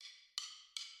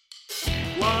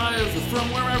live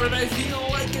from wherever they feel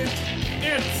like it.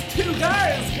 It's Two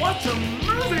Guys Watch a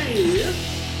Movie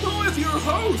with your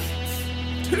hosts,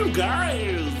 Two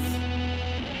Guys.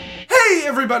 Hey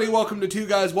everybody, welcome to Two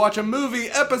Guys Watch a Movie,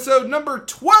 episode number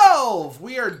 12.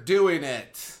 We are doing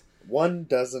it. 12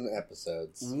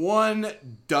 episodes. 12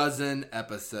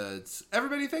 episodes.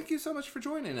 Everybody, thank you so much for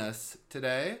joining us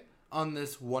today on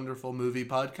this wonderful movie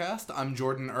podcast. I'm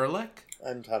Jordan Ehrlich.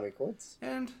 I'm Tommy Quartz.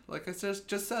 And like I just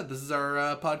said, this is our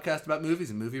podcast about movies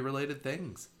and movie-related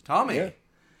things. Tommy,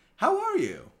 How are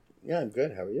you? Yeah, I'm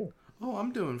good. How are you? Oh,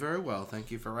 I'm doing very well. Thank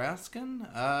you for asking.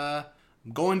 I'm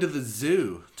going to the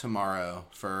zoo tomorrow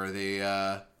for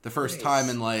the first time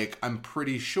in, I'm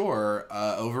pretty sure,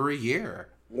 over a year.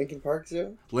 Lincoln Park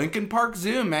Zoo? Lincoln Park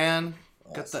Zoo, man.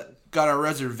 Awesome. Got our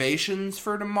reservations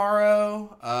for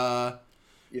tomorrow.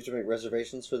 You have to make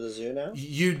reservations for the zoo now?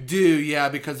 You do, yeah,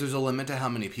 because there's a limit to how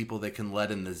many people they can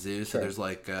let in the zoo. So there's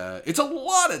it's a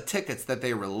lot of tickets that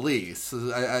they release.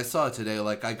 So I saw it today.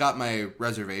 I got my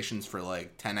reservations for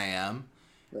 10 a.m.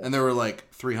 Nice. And there were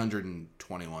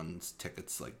 321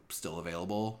 tickets still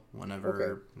available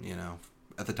whenever,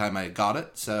 at the time I got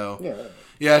it. So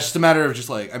yeah, it's just a matter of it's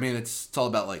all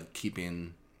about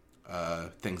keeping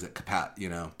things at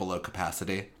below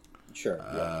capacity.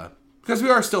 Sure. Because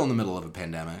we are still in the middle of a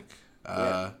pandemic.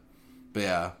 But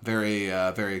yeah, very,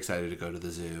 very excited to go to the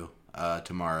zoo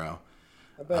tomorrow.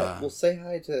 I bet we'll say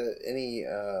hi to any,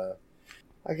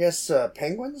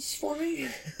 penguins for me?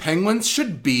 Penguins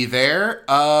should be there.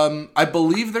 I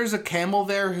believe there's a camel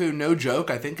there who, no joke,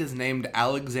 I think is named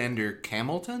Alexander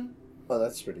Camilton. Oh,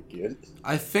 that's pretty good.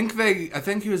 I think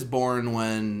he was born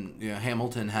when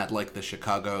Hamilton had the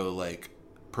Chicago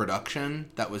production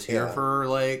that was here for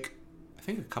I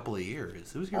think a couple of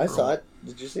years. It was here. I saw it.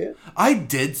 Did you see it? I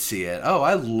did see it. Oh,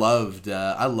 I loved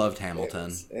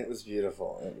Hamilton. It was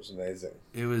beautiful. It was amazing.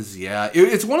 It was,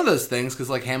 it's one of those things because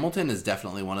Hamilton is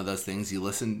definitely one of those things you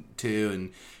listen to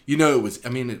and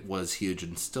it was huge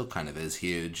and still kind of is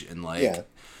huge and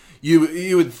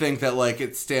you would think that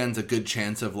it stands a good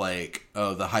chance of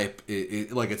the hype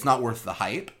it's not worth the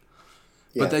hype.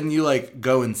 Yeah. But then you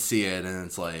go and see it, and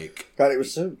it's God, it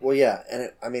was so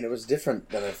and it was different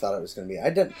than I thought it was going to be. I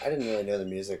didn't really know the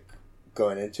music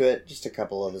going into it. Just a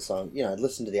couple of the songs. I'd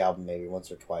listened to the album maybe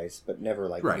once or twice, but never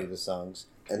knew the songs.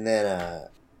 And then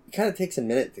it kind of takes a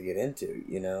minute to get into,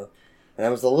 And I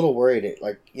was a little worried.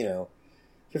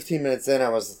 15 minutes in, I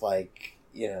was oh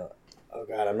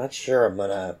God, I'm not sure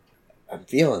I'm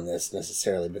feeling this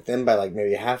necessarily. But then by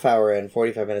maybe a half hour in,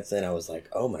 45 minutes in, I was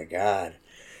oh my God.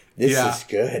 This is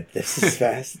good. This is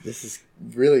fast. This is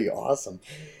really awesome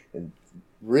and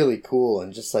really cool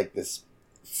and just this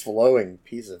flowing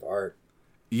piece of art.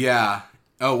 Yeah.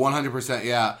 Oh, 100%.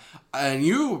 Yeah. And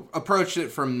you approached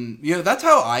it from, that's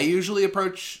how I usually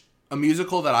approach a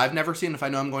musical that I've never seen if I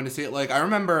know I'm going to see it. I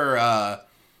remember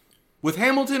with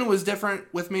Hamilton, it was different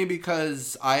with me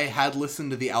because I had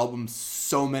listened to the album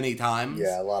so many times.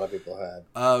 Yeah, a lot of people had.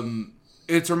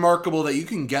 It's remarkable that you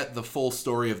can get the full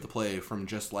story of the play from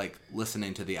just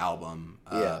listening to the album.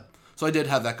 So I did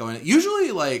have that going. Usually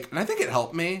and I think it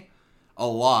helped me a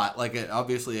lot. I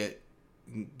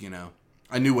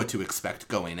knew what to expect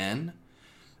going in.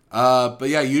 But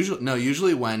yeah,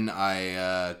 usually when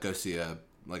I go see a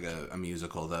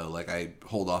musical though, I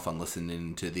hold off on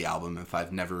listening to the album if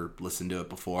I've never listened to it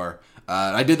before.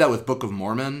 I did that with Book of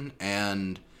Mormon,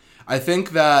 and I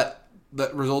think that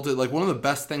resulted one of the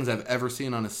best things I've ever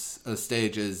seen on a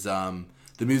stage is the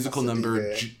musical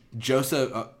number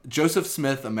Joseph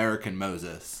Smith, American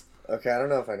Moses. Okay, I don't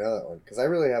know if I know that one because I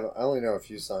only know a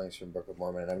few songs from Book of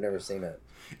Mormon and I've never seen it.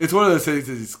 It's one of those things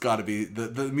that's got to be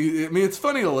the music. I mean, it's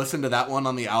funny to listen to that one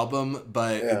on the album,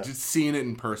 but just seeing it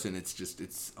in person,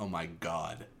 it's oh my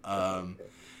God.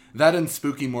 That and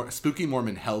Spooky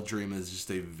Mormon Hell Dream is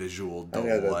just a visual delight.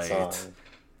 I know that song.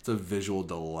 It's a visual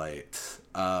delight.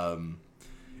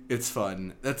 It's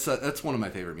fun. That's one of my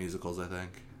favorite musicals, I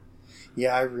think.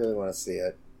 Yeah, I really want to see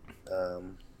it. I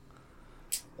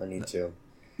need to.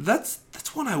 That's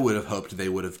one I would have hoped they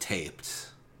would have taped,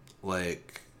 and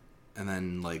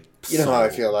then You know how I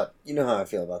feel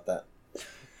about that.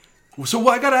 So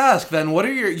I gotta ask then, what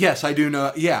are your? Yes, I do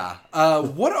know. Yeah.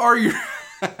 What are your?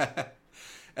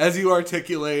 As you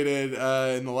articulated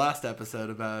in the last episode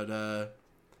about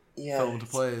filmed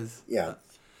plays. Yeah.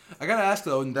 I gotta ask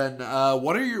though, and then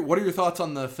what are your thoughts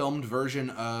on the filmed version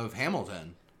of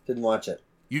Hamilton? Didn't watch it.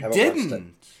 You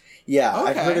didn't? Yeah, okay.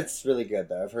 I've heard it's really good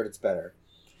though. I've heard it's better.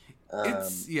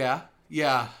 It's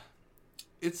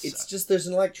It's just there's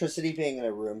an electricity being in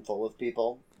a room full of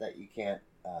people that you can't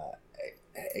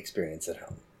experience at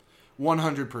home.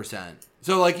 100%.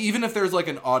 So, like, even if there's, like,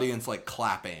 an audience, like,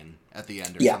 clapping at the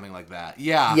end or something like that.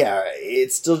 Yeah. Yeah,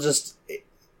 it's still just...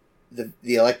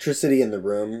 The electricity in the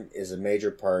room is a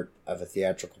major part of a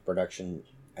theatrical production.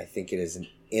 I think it is an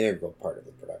integral part of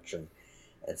the production.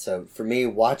 And so, for me,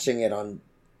 watching it on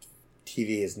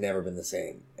TV has never been the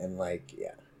same. And, like,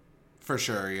 yeah. For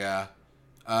sure, yeah.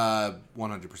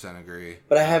 100% agree.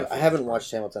 But I haven't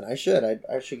watched Hamilton. I should.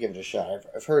 I should give it a shot.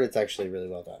 I've heard it's actually really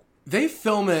well done. They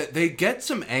film it. They get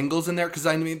some angles in there because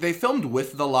I mean they filmed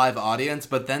with the live audience,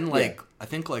 but then I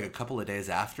think like a couple of days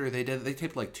after they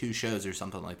taped like 2 shows or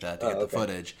something like that to get the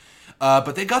footage.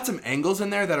 But they got some angles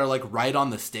in there that are like right on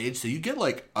the stage, so you get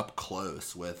like up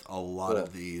close with a lot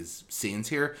of these scenes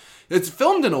here. It's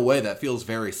filmed in a way that feels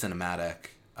very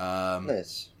cinematic.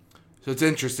 Nice. So it's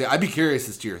interesting. I'd be curious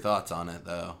as to your thoughts on it,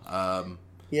 though.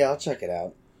 Yeah, I'll check it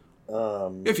out.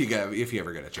 If you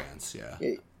ever get a chance, yeah.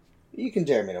 You can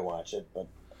dare me to watch it, but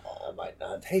I might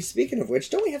not. Hey, speaking of which,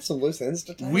 don't we have some loose ends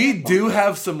to tie up? We do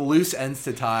have some loose ends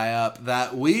to tie up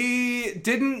that we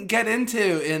didn't get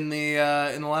into in the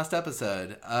last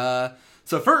episode.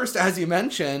 So first, as you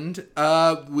mentioned,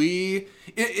 in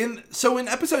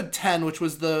episode 10, which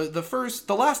was the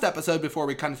last episode before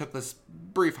we kind of took this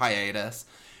brief hiatus,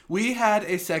 we had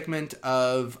a segment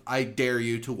of I Dare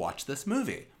You to Watch This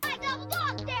Movie. I double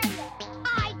dog dare you!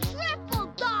 I triple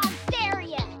dog dare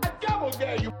you! I double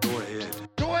dare you! Go ahead.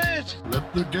 Go ahead!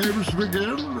 Let the games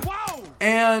begin! Wow!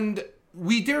 And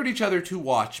we dared each other to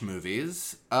watch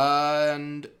movies,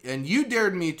 and you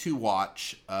dared me to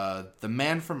watch The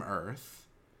Man from Earth.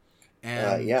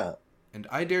 And, and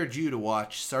I dared you to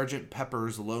watch Sgt.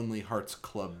 Pepper's Lonely Hearts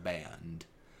Club Band.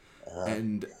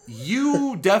 And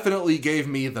you definitely gave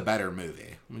me the better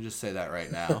movie. Let me just say that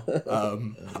right now.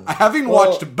 Having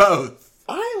watched both.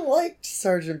 I liked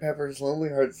Sgt. Pepper's Lonely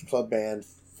Hearts Club Band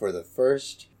for the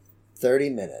first 30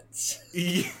 minutes.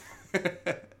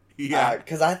 Yeah.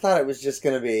 Because I thought it was just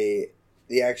going to be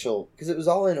the actual... Because it was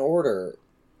all in order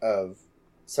of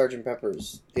Sgt.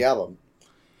 Pepper's, the album.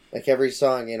 Like every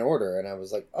song in order. And I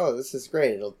was like, oh, this is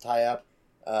great. It'll tie up.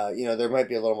 There might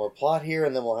be a little more plot here,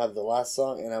 and then we'll have the last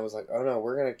song. And I was like, oh no,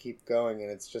 we're going to keep going,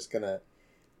 and it's just going to...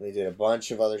 They did a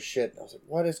bunch of other shit, and I was like,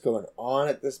 what is going on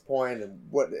at this point? And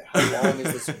how long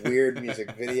is this weird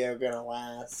music video going to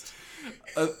last?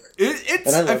 And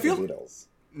I love the Beatles.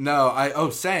 No,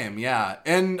 same, yeah.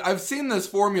 And I've seen this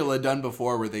formula done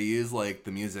before where they use, like,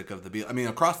 the music of the Beatles. I mean,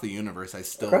 Across the Universe,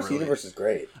 Across the Universe is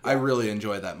great. Yeah. I really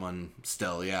enjoy that one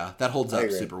still, yeah. That holds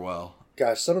up super well.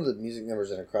 Gosh, some of the music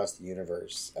numbers in Across the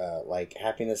Universe, like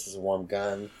Happiness is a Warm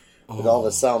Gun, with all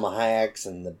the Salma Hayeks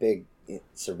and the big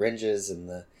syringes and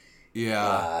the...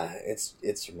 Yeah.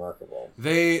 It's remarkable.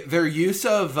 Their use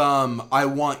of I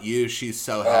Want You, She's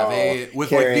So Heavy,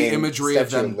 with like the imagery of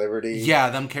them. Liberty. Yeah,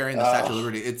 them carrying the Statue of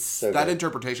Liberty. It's so that good.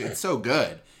 interpretation. It's so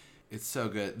good. It's so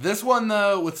good. This one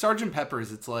though, with Sgt.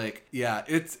 Pepper's, it's like, yeah,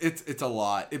 it's a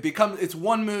lot. It's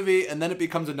one movie, and then it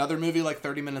becomes another movie like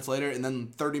 30 minutes later, and then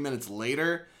 30 minutes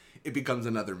later, it becomes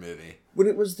another movie. When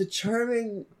it was the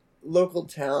charming local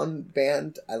town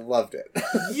band, I loved it.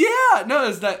 Yeah, no,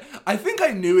 it's that. I think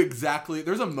I knew exactly.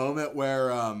 There's a moment where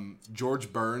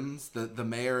George Burns, the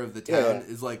mayor of the town,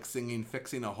 is like singing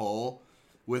 "Fixing a Hole"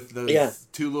 with those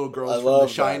 2 little girls from The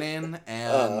Shining,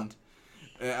 and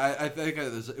I think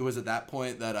it was at that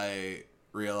point that I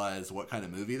realized what kind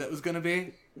of movie that was going to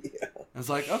be. Yeah. I was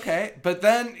like, okay, but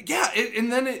then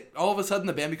all of a sudden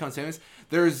the band becomes famous.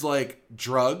 There's like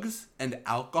drugs and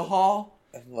alcohol.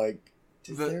 I'm like.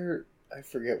 I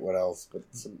forget what else, but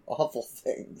some awful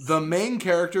things. The main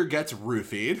character gets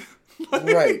roofied.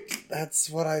 Right. That's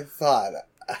what I thought.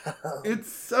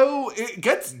 It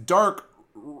gets dark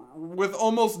with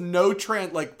almost no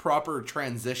proper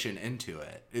transition into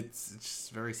it. It's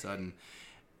just very sudden.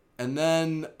 And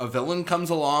then a villain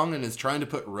comes along and is trying to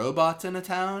put robots in a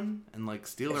town and like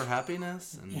steal their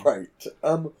happiness. And... Right.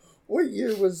 What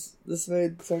year was this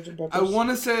made, Sgt. Pepper's? I want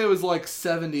to say it was like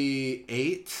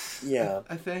 78. Yeah.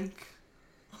 I think.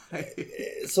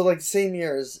 So, like, same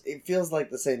year as... It feels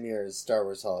like the same year as Star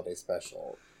Wars Holiday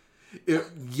Special.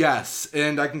 Yes,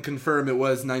 and I can confirm it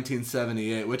was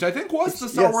 1978, which I think was the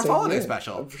Star Wars Holiday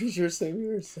Special. I'm pretty sure same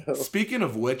year, so... Speaking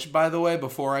of which, by the way,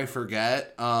 before I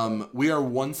forget, we are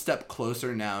one step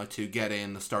closer now to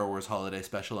getting the Star Wars Holiday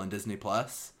Special on Disney+.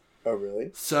 Oh,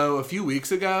 really? So, a few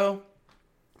weeks ago...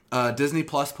 Disney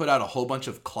Plus put out a whole bunch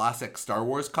of classic Star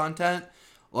Wars content.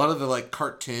 A lot of the like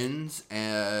cartoons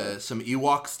and some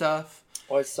Ewok stuff.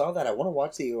 Oh, I saw that. I want to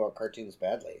watch the Ewok cartoons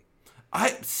badly. I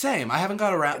haven't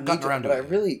gotten around to it. But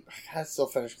I gotta still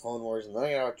finish Clone Wars, and then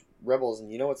I gotta watch Rebels,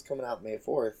 and you know what's coming out May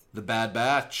 4th? The Bad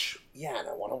Batch. Yeah, and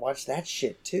I want to watch that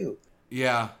shit too.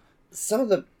 Yeah. some of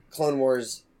the Clone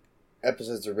Wars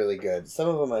episodes are really good. Some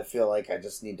of them I feel like I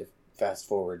just need to fast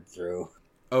forward through.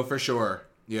 Oh, for sure.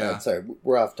 Yeah. Sorry,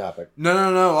 we're off topic.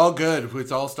 No. All good.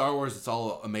 It's all Star Wars. It's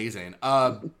all amazing.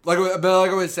 Like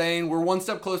I was saying, we're one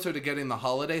step closer to getting the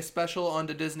holiday special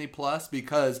onto Disney Plus,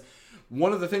 because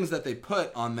one of the things that they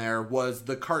put on there was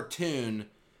the cartoon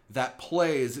that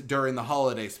plays during the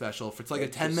holiday special. It's like a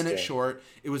 10-minute short.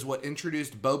 It was what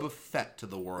introduced Boba Fett to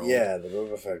the world. Yeah, the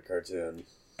Boba Fett cartoon.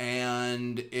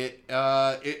 And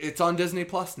it's on Disney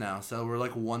Plus now, so we're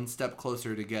like one step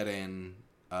closer to getting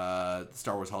the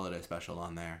Star Wars holiday special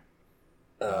on there.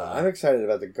 I'm excited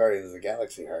about the Guardians of the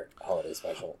Galaxy holiday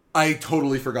special. I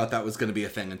totally forgot that was going to be a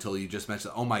thing until you just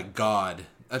mentioned it. Oh my god.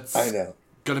 I know.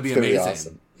 Going to be amazing. Be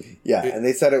awesome. Yeah, and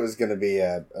they said it was going to be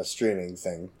a streaming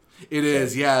thing. It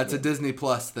is, yeah. It's a Disney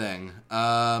Plus thing.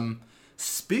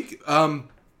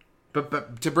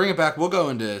 But to bring it back, we'll go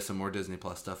into some more Disney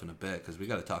Plus stuff in a bit, because we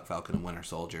got to talk Falcon and Winter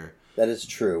Soldier. That is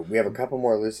true. We have a couple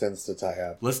more loose ends to tie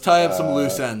up. Let's tie up some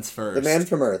loose ends first. The Man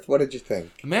from Earth. What did you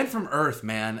think? The Man from Earth,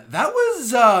 man. That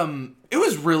was, it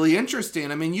was really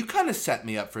interesting. I mean, you kind of set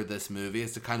me up for this movie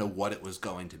as to kind of what it was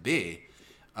going to be,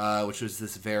 which was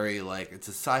this very, like, it's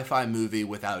a sci-fi movie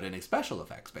without any special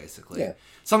effects, basically. Yeah.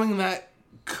 Something that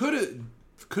could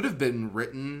have been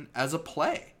written as a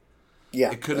play.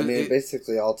 Yeah, it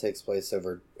basically all takes place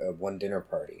over one dinner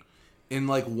party. In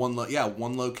like one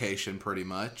location, pretty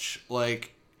much.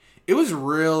 Like, it was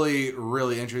really,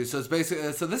 really interesting. So it's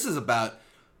basically, this is about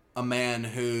a man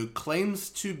who claims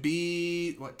to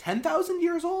be 10,000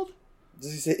 years old.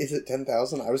 Does he say? Is it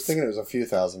 10,000? I was thinking it was a few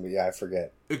thousand, but yeah, I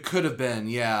forget. It could have been.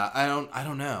 Yeah, I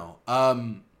don't know.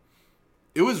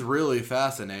 It was really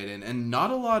fascinating, and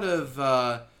not a lot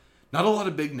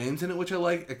of big names in it, which I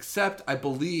like. Except I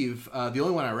believe the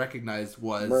only one I recognized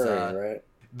was Murray, right?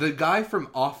 The guy from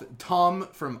Tom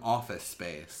from Office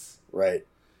Space. Right.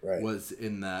 Was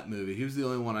in that movie. He was the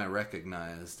only one I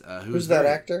recognized. Who's that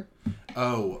actor?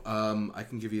 Oh, I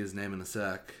can give you his name in a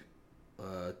sec.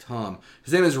 Tom.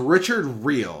 His name is Richard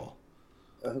Reel.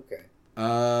 Okay.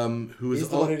 He's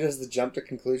the one who does the jump to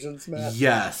conclusions map?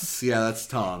 Yes. Yeah, that's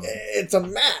Tom. It's a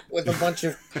map with a bunch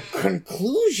of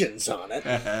conclusions on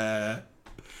it.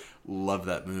 Love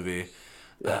that movie.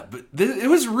 Yeah. But it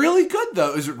was really good,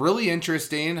 though. It was really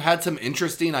interesting. Had some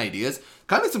interesting ideas.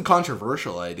 Kind of some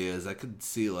controversial ideas. I could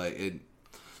see, like, it.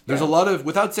 There's a lot of,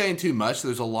 without saying too much,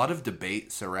 there's a lot of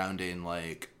debate surrounding,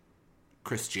 like,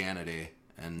 Christianity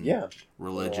and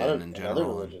religion in general. And other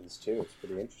religions, too. It's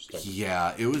pretty interesting.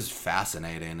 Yeah, it was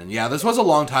fascinating. And yeah, this was a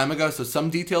long time ago, so some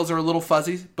details are a little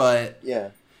fuzzy, but yeah,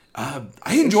 I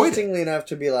enjoyed it. Interestingly enough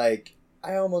to be like,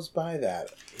 I almost buy that,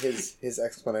 his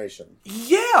explanation.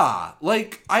 Yeah,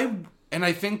 like, I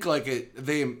think, like,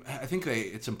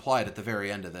 it's implied at the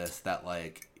very end of this that,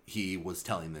 like, he was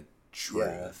telling the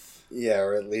truth. Yeah,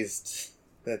 or at least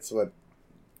that's what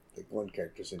one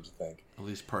character seems to think. At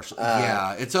least partially.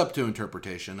 Yeah, it's up to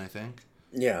interpretation, I think.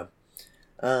 Yeah.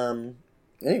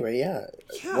 Anyway, yeah.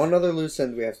 One other loose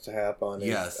end we have to tie up on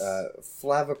is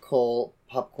Flavicool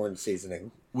popcorn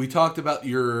seasoning. We talked about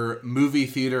your movie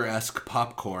theater-esque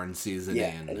popcorn seasoning.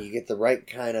 Yeah, and you get the right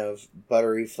kind of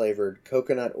buttery flavored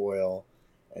coconut oil,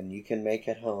 and you can make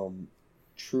at home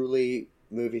truly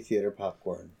movie theater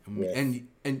popcorn. And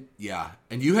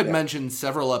you had mentioned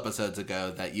several episodes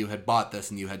ago that you had bought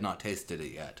this and you had not tasted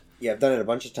it yet. Yeah, I've done it a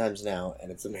bunch of times now, and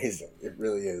it's amazing. It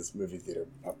really is movie theater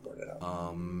popcorn at home.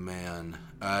 Oh man,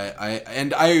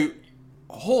 I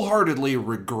wholeheartedly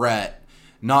regret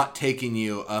not taking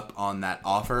you up on that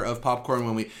offer of popcorn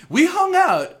when we hung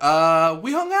out.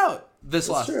 We hung out this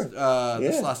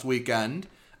last weekend.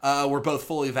 We're both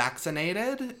fully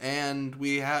vaccinated, and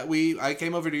I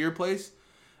came over to your place.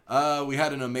 We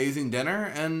had an amazing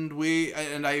dinner, and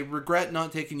I regret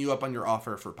not taking you up on your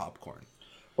offer for popcorn.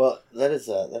 Well, that is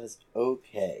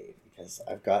okay, because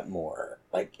I've got more.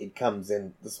 Like, it comes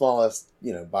in the smallest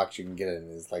box you can get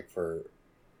in is like for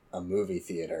a movie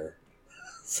theater.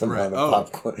 Some amount of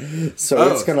popcorn.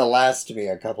 So it's gonna last me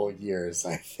a couple of years,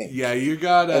 I think. Yeah, you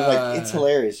got and like, it's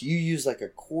hilarious. You use like a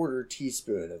 1/4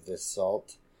 teaspoon of this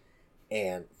salt,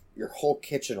 and your whole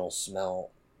kitchen will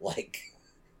smell like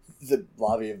the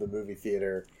lobby of the movie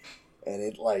theater, and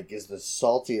it like is the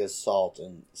saltiest salt.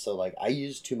 And so like I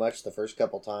used too much the first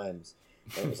couple times,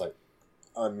 and it was like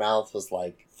my mouth was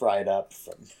like fried up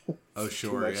from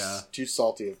too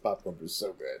salty of popcorn. It was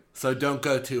so good. So don't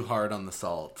go too hard on the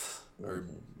salt, or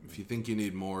if you think you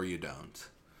need more, you don't.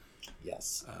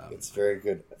 Yes, it's very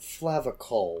good.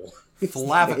 Flavicool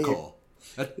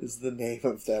is the name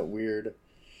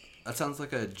That sounds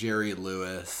like a Jerry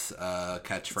Lewis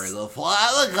catchphrase.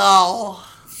 Flavicle.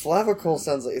 Flavicol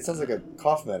sounds like a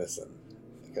cough medicine,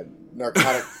 like a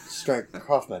narcotic strength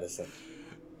cough medicine.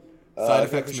 Side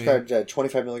effects prescribed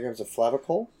 25 milligrams of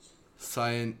Flavicol.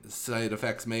 Side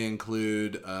effects may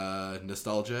include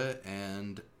nostalgia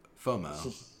and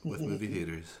FOMO with movie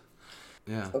theaters.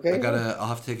 Yeah. Okay. I'll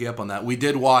have to take you up on that. We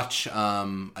did watch, I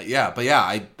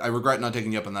regret not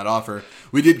taking you up on that offer.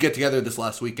 We did get together this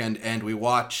last weekend and we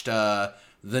watched the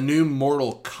new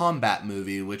Mortal Kombat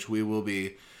movie, which we will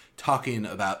be talking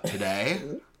about today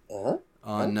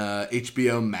on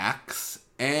HBO Max.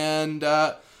 And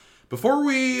before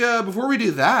we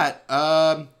do that,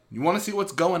 you want to see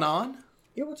what's going on?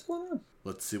 Yeah, what's going on?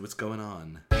 Let's see what's going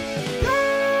on.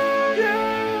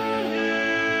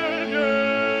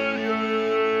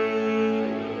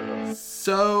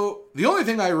 So, the only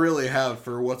thing I really have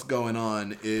for what's going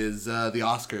on is the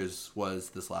Oscars was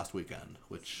this last weekend,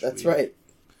 which... That's right.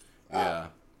 Yeah.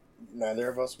 Neither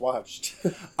of us watched.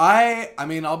 I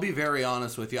mean, I'll be very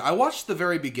honest with you. I watched the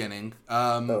very beginning,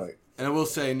 and I will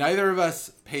say neither of us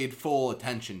paid full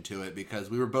attention to it because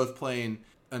we were both playing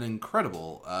an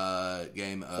incredible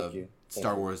game of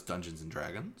Star Wars Dungeons &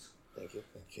 Dragons. Thank you.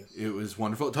 It was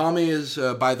wonderful. Tommy is,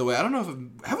 by the way, I don't know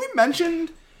if... Have we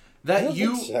mentioned that I don't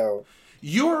think so.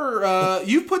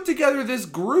 You've put together this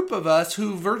group of us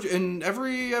who and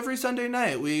every Sunday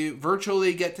night we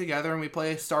virtually get together and we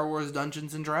play Star Wars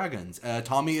Dungeons and Dragons.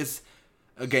 Tommy is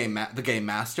the game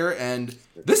master, and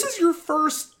this is your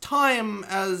first time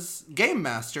as game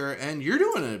master, and you're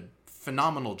doing a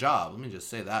phenomenal job. Let me just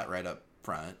say that right up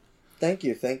front. Thank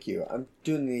you. I'm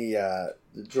doing the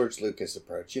George Lucas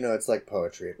approach. It's like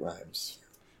poetry; it rhymes.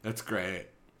 That's great.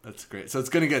 So it's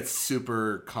going to get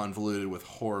super convoluted with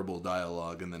horrible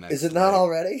dialogue in the next... Is it not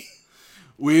already?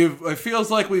 It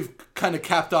feels like we've kind of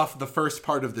capped off the first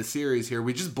part of the series here.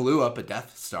 We just blew up a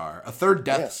Death Star. A third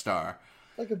Death Star.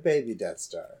 Like a baby Death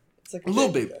Star. It's like a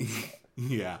little baby. Death Star.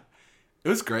 Yeah. It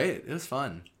was great. It was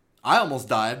fun. I almost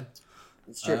died.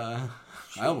 It's true. I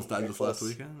almost died this last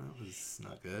weekend. That was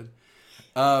not good.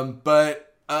 But...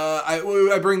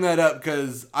 I bring that up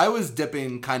because I was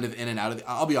dipping kind of in and out of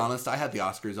I'll be honest, I had the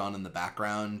Oscars on in the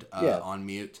background on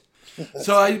mute.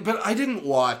 So I didn't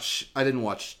watch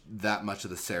that much of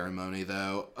the ceremony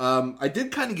though. I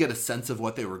did kind of get a sense of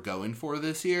what they were going for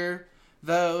this year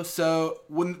though. So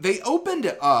when they opened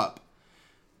it up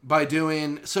by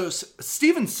doing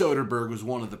Steven Soderbergh was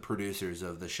one of the producers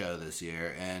of the show this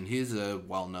year, and he's a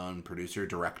well-known producer,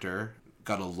 director.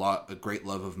 Got a great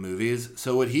love of movies.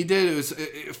 So what he did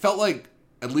it felt like,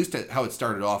 at least how it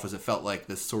started off, was it felt like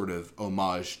this sort of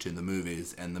homage to the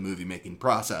movies and the movie making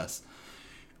process.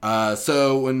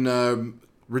 So when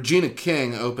Regina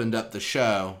King opened up the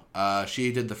show,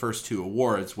 she did the first two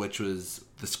awards, which was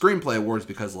the screenplay awards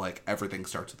because like everything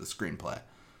starts with the screenplay.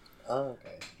 Oh,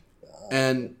 okay.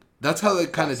 And that's how they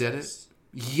kind of did it.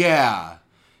 Yeah.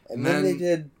 And then they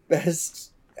did best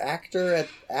actor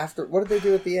after. What did they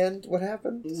do at the end? What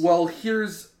happened? Well,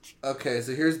 here's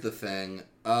the thing.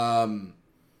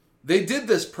 They did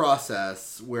this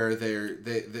process where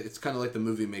it's kind of like the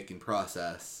movie making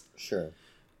process. Sure.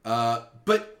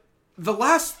 But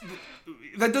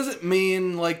that doesn't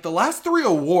mean like the last three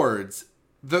awards,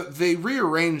 they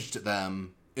rearranged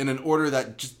them in an order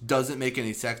that just doesn't make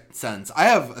any sense. I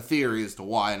have a theory as to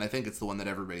why, and I think it's the one that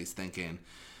everybody's thinking.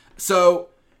 So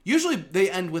usually they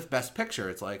end with Best Picture.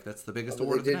 It's like that's the biggest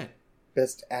award of the night.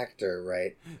 Best Actor,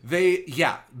 right?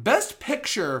 Best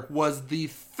Picture was the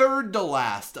third to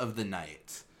last of the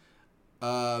night.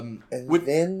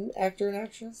 Then Actor and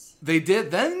Actress? They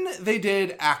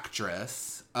did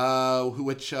Actress,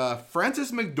 which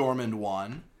Frances McDormand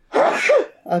won.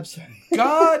 I'm sorry.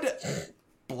 God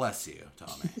bless you,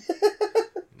 Tommy.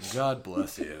 God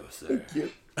bless you, sir. Thank you.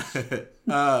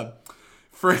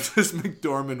 Frances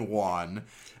McDormand won.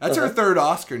 That's her third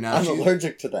Oscar now. I'm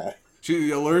allergic to that.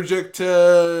 She's allergic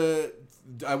to...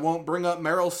 I won't bring up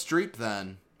Meryl Streep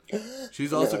then.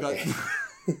 She's also got...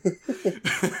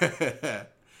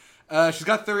 she's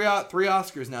got three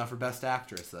Oscars now for Best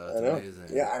Actress, though. It's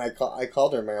amazing. Yeah, and I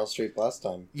called her Meryl Streep last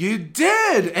time. You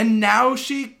did! And now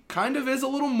she kind of is a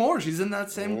little more. She's in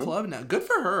that same club now. Good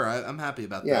for her. I'm happy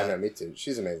about that. Yeah, no, me too.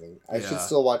 She's amazing. I should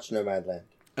still watch Nomadland.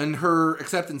 And her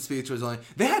acceptance speech was only...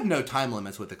 They had no time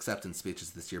limits with acceptance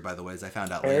speeches this year, by the way, as I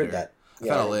found out later. I heard that. I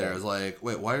found out later. I was like,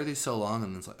 wait, why are these so long?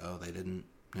 And it's like, oh, they didn't.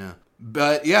 Yeah.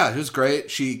 But yeah, it was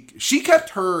great. She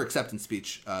kept her acceptance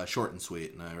speech short and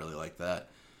sweet, and I really like that.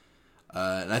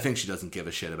 And I think she doesn't give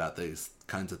a shit about these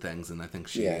kinds of things, and I think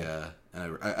she... and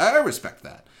I respect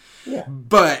that. Yeah.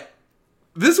 But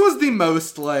this was the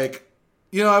most, like...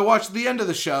 You know, I watched the end of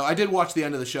the show. I did watch the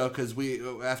end of the show because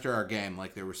after our game,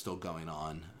 like, they were still going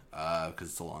on because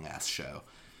it's a long-ass show.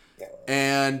 Yeah, well,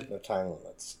 and no time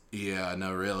limits. Yeah,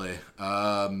 no, really.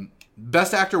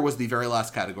 Best Actor was the very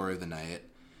last category of the night.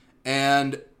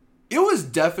 And it was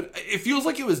it feels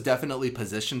like it was definitely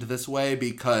positioned this way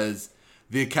because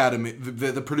the Academy,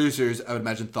 the producers, I would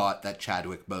imagine, thought that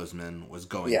Chadwick Boseman was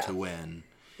going to win.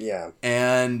 Yeah.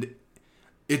 And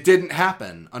it didn't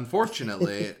happen,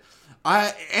 unfortunately.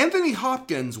 Anthony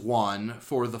Hopkins won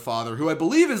for The Father, who I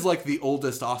believe is like the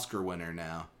oldest Oscar winner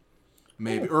now.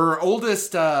 Maybe. Or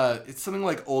oldest, it's something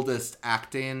like oldest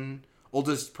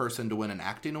person to win an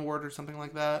acting award or something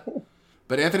like that.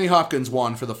 But Anthony Hopkins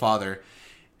won for The Father.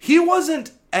 He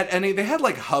wasn't at any, they had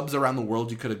like hubs around the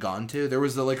world you could have gone to. There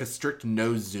was like a strict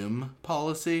no Zoom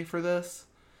policy for this.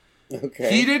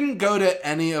 Okay. He didn't go to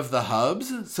any of the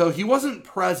hubs, so he wasn't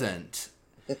present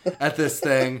at this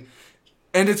thing.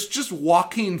 And it's just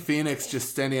Joaquin Phoenix just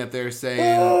standing up there saying,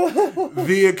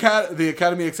 the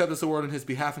Academy accepts this award on his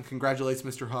behalf and congratulates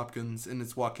Mr. Hopkins. And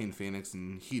it's Joaquin Phoenix,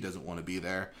 and he doesn't want to be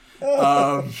there.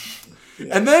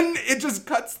 And then it just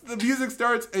cuts, the music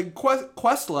starts, and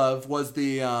Questlove was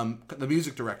the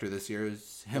music director this year. It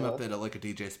was him up at like a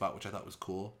DJ spot, which I thought was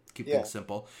cool. Keep things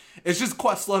simple. It's just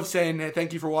Questlove saying, hey,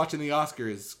 thank you for watching the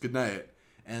Oscars. Good night.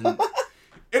 And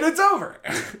it's over.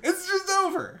 It's just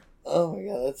over. Oh my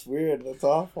god, that's weird. That's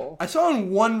awful. I saw in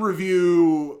one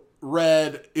review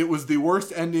read it was the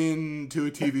worst ending to a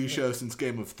TV show since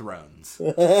Game of Thrones.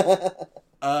 It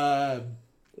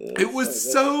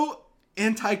was so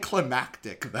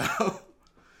anticlimactic, though.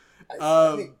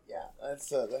 I think, that's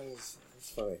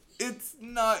funny. It's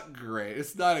not great.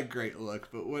 It's not a great look,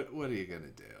 but what are you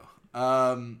gonna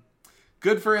do?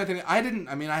 Good for Anthony. I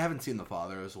haven't seen The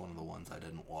Father. It was one of the ones I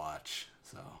didn't watch.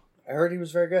 So I heard he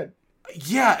was very good.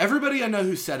 Yeah, everybody I know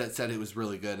who said it was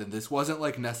really good, and this wasn't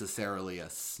like necessarily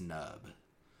a snub.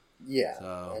 Yeah,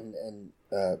 so. and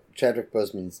Chadwick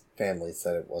Boseman's family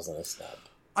said it wasn't a snub.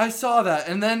 I saw that,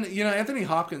 and then Anthony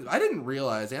Hopkins. I didn't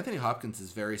realize Anthony Hopkins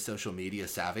is very social media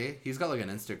savvy. He's got like an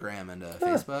Instagram and a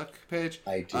Facebook page.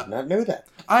 I did not know that.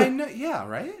 I know, yeah,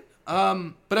 right.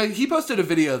 But he posted a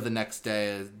video the next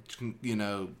day.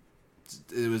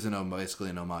 It was basically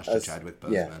an homage to Chadwick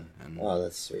Boseman. Yeah. And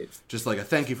that's sweet. Just like a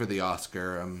thank you for the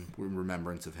Oscar, in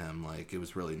remembrance of him. Like, it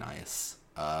was really nice.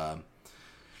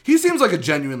 He seems like a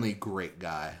genuinely great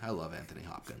guy. I love Anthony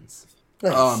Hopkins.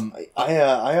 Nice.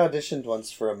 I auditioned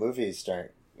once for a movie starring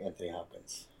Anthony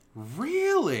Hopkins.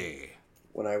 Really?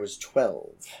 When I was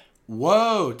 12.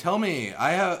 Whoa! Tell me.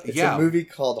 It's a movie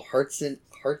called Hearts in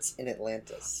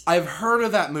Atlantis. I've heard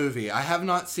of that movie. I have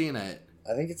not seen it.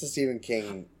 I think it's a Stephen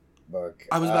King book.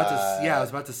 I was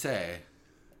about to say.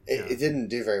 It didn't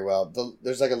do very well.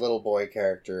 There's like a little boy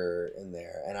character in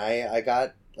there, and I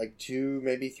got like 2,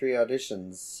 maybe 3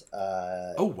 auditions.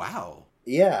 Oh wow!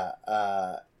 Yeah,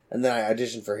 and then I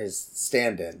auditioned for his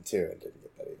stand-in too, and didn't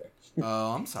get that either.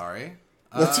 Oh, I'm sorry.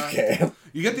 That's okay.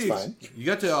 You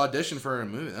get to audition for a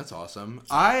movie. That's awesome.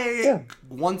 I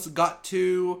once got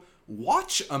to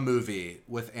watch a movie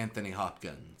with Anthony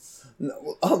Hopkins.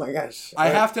 No, oh my gosh! I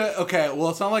have to. Okay, well,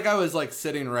 it's not like I was like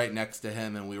sitting right next to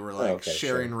him and we were like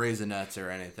sharing Raisinets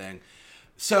or anything.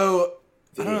 So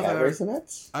Did he have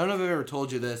Raisinets? I don't know if I've ever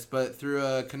told you this, but through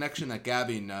a connection that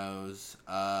Gabby knows,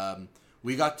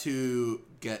 we got to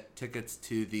get tickets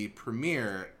to the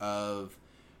premiere of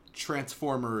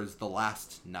Transformers: The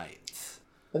Last Night.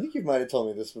 I think you might have told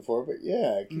me this before, but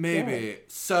yeah. Maybe. Going.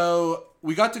 So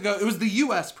we got to go. It was the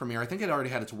U.S. premiere. I think it already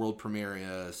had its world premiere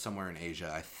somewhere in Asia,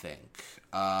 I think.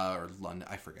 Or London.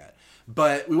 I forget.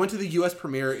 But we went to the U.S.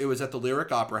 premiere. It was at the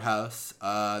Lyric Opera House.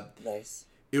 Nice.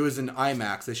 It was in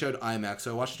IMAX. They showed IMAX.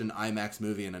 So I watched an IMAX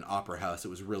movie in an opera house. It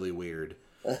was really weird.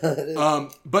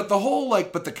 But the whole,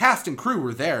 but the cast and crew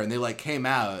were there, and they, came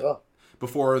out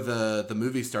before the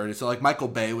movie started. So, Michael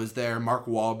Bay was there, Mark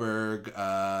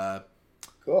Wahlberg,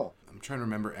 Cool. I'm trying to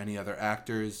remember any other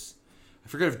actors. I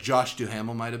forget if Josh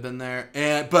Duhamel might have been there.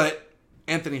 But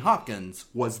Anthony Hopkins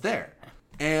was there.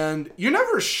 And you're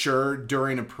never sure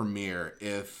during a premiere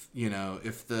if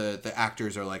the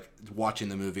actors are watching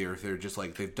the movie or if they're just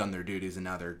they've done their duties and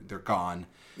now they're gone.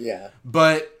 Yeah.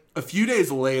 But a few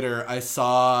days later I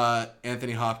saw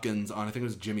Anthony Hopkins on, I think it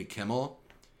was Jimmy Kimmel.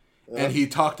 And he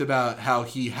talked about how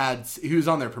he was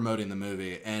on there promoting the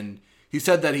movie, and he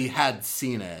said that he had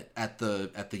seen it at the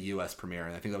U.S. premiere,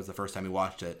 and I think that was the first time he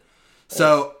watched it.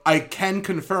 So I can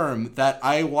confirm that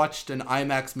I watched an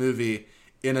IMAX movie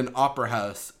in an opera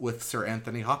house with Sir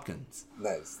Anthony Hopkins.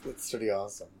 Nice. That's pretty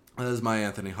awesome. That is my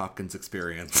Anthony Hopkins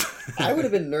experience. I would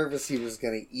have been nervous he was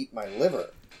going to eat my liver.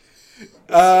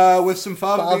 With some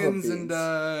fava beans and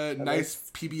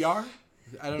nice PBR.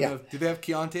 I don't know. Do they have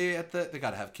Chianti at the? They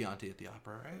gotta have Chianti at the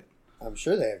opera, right? I'm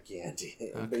sure they have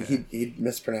Chianti, but he'd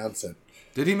mispronounce it.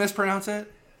 Did he mispronounce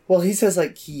it? Well, he says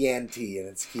like Chianti and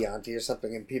it's Chianti or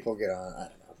something, and people get on. I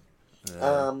don't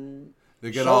know.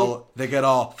 They get all.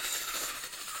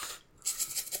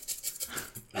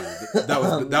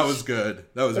 That was good.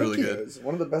 That was really good. It was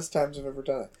one of the best times I've ever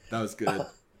done it. That was good.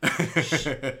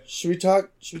 Should we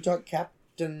talk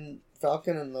Captain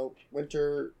Falcon and the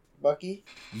Winter Bucky?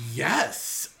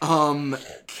 Yes.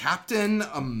 Captain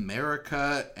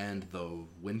America and the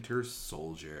Winter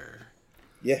Soldier.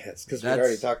 Yes, because we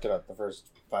already talked about the first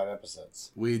 5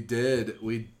 episodes. We did.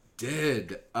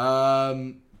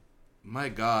 My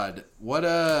God, what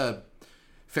a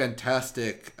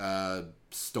fantastic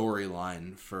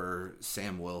storyline for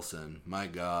Sam Wilson. My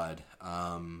God.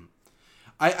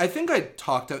 I think I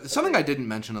talked... Something I didn't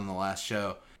mention on the last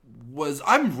show was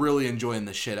I'm really enjoying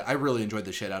the shit. I really enjoyed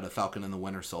the shit out of Falcon and the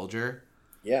Winter Soldier.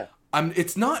 Yeah.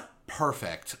 It's not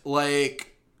perfect.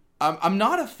 Like, I'm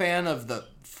not a fan of the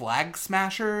flag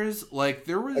smashers. Like,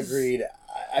 there was... Agreed.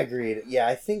 Yeah,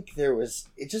 I think there was...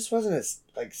 It just wasn't as,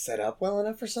 like, set up well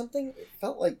enough or something. It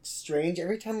felt, like, strange.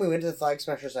 Every time we went to the flag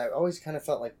smashers, I always kind of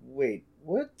felt like, wait,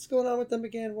 what's going on with them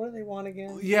again? What do they want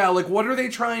again? Yeah, like, what are they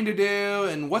trying to do?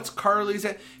 And what's Carly's...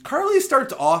 Carly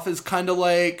starts off as kind of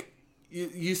like...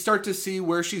 You start to see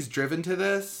where she's driven to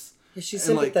this. Yeah, she's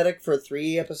sympathetic for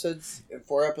 3 episodes,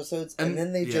 4 episodes, and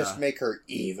then they just make her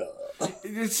evil.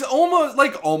 It's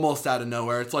almost out of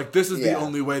nowhere. It's like, this is the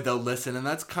only way they'll listen, and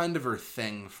that's kind of her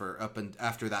thing for up and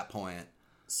after that point.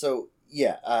 So,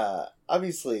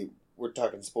 obviously, we're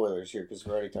talking spoilers here, because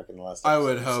we're already talking the last episode. I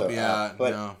would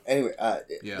hope, Anyway,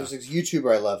 there's this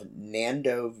YouTuber I love,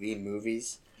 Nando V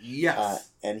Movies.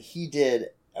 Yes. And he did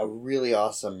a really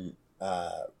awesome...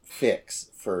 fix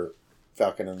for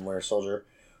Falcon and Winter Soldier,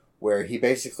 where he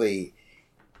basically,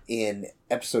 in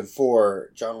episode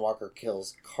 4, John Walker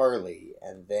kills Carly,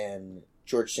 and then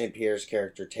George St. Pierre's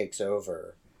character takes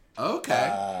over.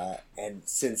 Okay. And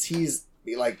since he's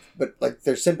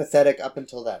they're sympathetic up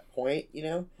until that point, you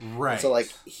know? Right. So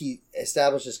he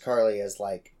establishes Carly as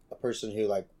a person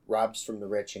who robs from the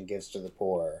rich and gives to the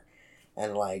poor,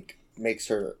 and makes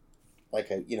her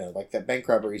that bank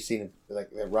robbery scene, the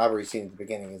robbery scene at the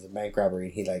beginning is a bank robbery.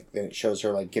 And he then it shows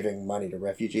her giving money to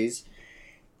refugees.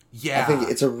 Yeah, I think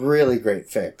it's a really great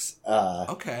fix.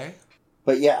 Okay,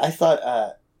 but yeah, I thought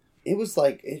it was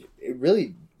it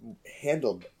really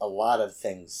handled a lot of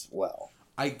things well.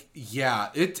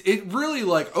 It really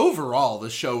overall the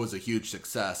show was a huge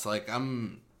success. I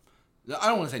don't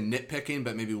want to say nitpicking,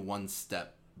 but maybe one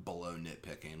step below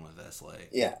nitpicking with this.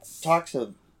 Talks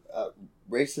of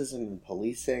racism and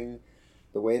policing,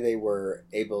 the way they were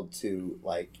able to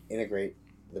integrate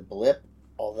the blip,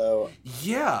 although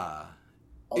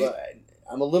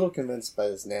I'm a little convinced by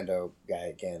this Nando guy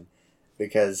again,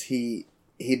 because he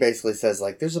basically says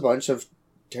there's a bunch of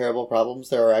terrible problems.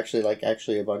 There are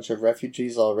actually a bunch of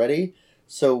refugees already,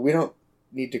 so we don't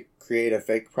need to create a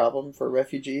fake problem for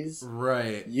refugees.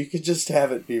 Right. You could just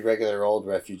have it be regular old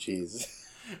refugees.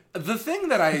 The thing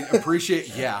that I appreciate,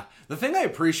 the thing I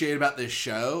appreciate about this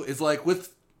show is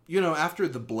with, after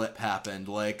the blip happened,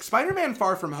 Spider-Man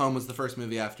Far From Home was the first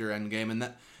movie after Endgame, and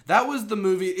that was the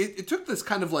movie, it took this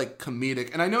kind of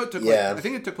comedic, and I know it took I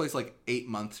think it took place 8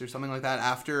 months or something like that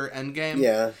after Endgame.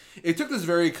 Yeah. It took this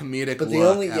very comedic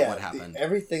look at what happened.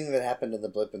 Everything that happened in the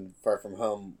blip and Far From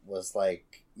Home was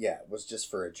was just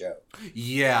for a joke.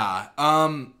 Yeah.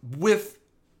 With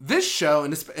this show,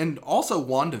 and also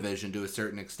WandaVision to a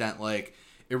certain extent,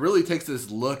 it really takes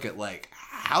this look at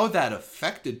how that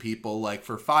affected people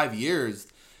for 5 years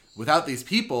without these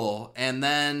people, and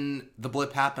then the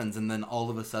blip happens, and then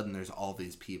all of a sudden there's all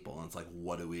these people, and it's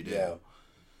what do we do?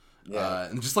 Yeah.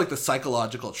 And just the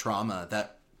psychological trauma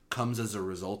that comes as a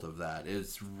result of that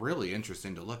is really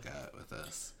interesting to look at with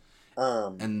this.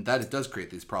 And that it does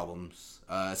create these problems,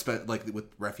 especially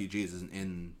with refugees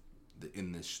in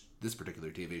this particular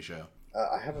TV show.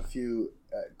 I have a few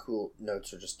cool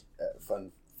notes or just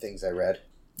fun things I read.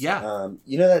 Yeah.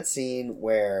 You know that scene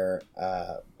where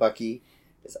Bucky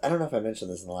is, I don't know if I mentioned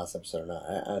this in the last episode or not.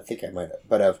 I think I might have.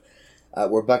 But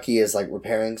where Bucky is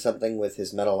repairing something with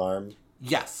his metal arm.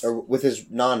 Yes. Or with his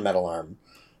non-metal arm.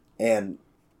 And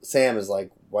Sam is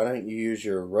why don't you use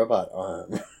your robot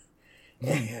arm?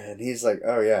 And he's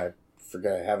oh yeah, I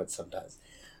forget I have it sometimes.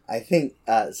 I think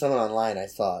someone online I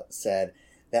saw said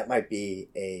that might be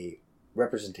a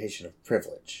representation of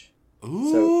privilege.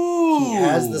 Ooh. So he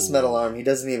has this metal arm. He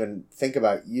doesn't even think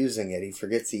about using it. He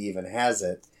forgets he even has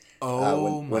it.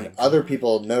 When other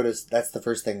people notice, that's the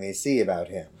first thing they see about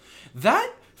him.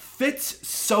 That fits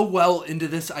so well into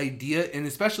this idea, and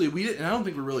especially and I don't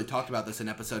think we really talked about this in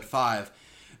episode 5.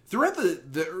 Throughout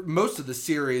the most of the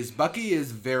series, Bucky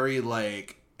is very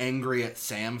like angry at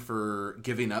Sam for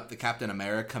giving up the Captain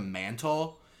America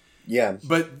mantle. Yeah.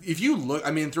 But if you look,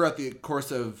 I mean, throughout the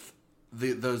course of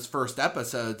those first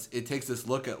episodes, it takes this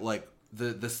look at like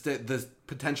the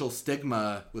potential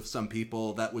stigma with some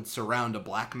people that would surround a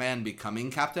black man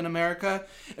becoming Captain America,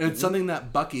 and it's something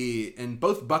that Bucky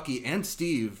and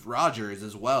Steve Rogers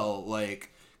as well,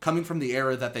 like coming from the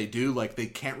era that they do, like they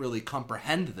can't really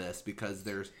comprehend this because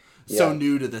they're so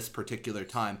new to this particular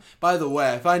time. By the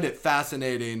way, I find it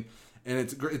fascinating, and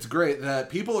it's great that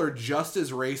people are just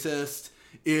as racist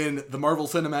in the Marvel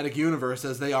Cinematic Universe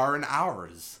as they are in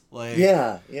ours. Like,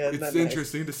 it's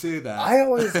interesting to see that. I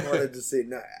always wanted to see.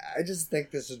 No, I just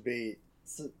think this would be.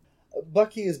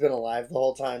 Bucky has been alive the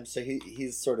whole time, so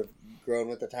he's sort of grown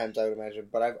with the times, I would imagine.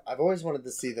 But I've always wanted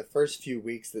to see the first few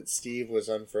weeks that Steve was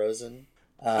unfrozen,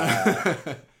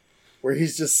 where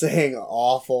he's just saying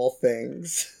awful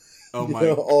things. Oh my!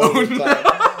 All the time,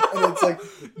 and it's like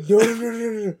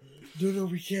no,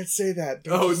 we can't say that.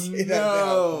 Don't say that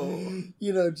now.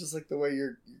 You know, just like the way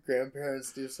your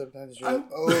grandparents do sometimes. You're like,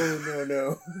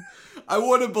 no. I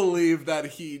want to believe that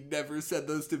he never said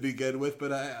those to begin with,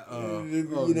 but he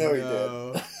did.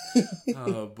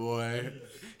 Oh boy.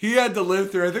 He had to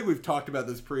live through, I think we've talked about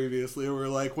this previously, where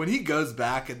like when he goes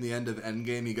back in the end of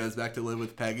Endgame, he goes back to live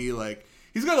with Peggy, like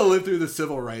he's got to live through the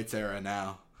civil rights era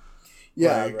now.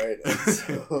 Yeah, like, right.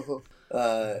 So,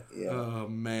 Oh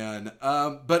man.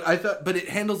 But it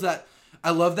handles that.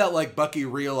 I love that like Bucky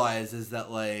realizes that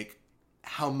like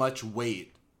how much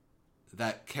weight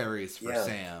that carries for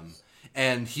Sam,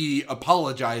 and he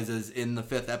apologizes in the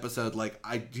 5th episode. Like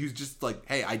he's just like,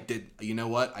 hey, I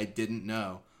didn't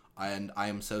know, and I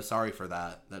am so sorry for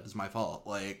that. That is my fault.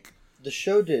 Like the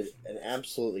show did an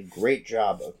absolutely great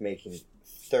job of making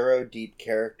thorough, deep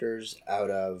characters out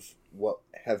of what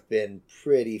have been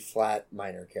pretty flat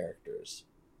minor characters.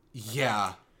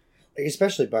 Yeah. Like,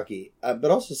 especially Bucky.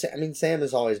 But also, Sam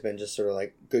has always been just sort of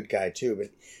like good guy too,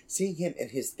 but seeing him in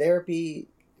his therapy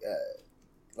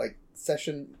like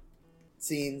session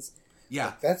scenes,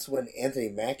 like, that's when Anthony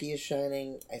Mackie is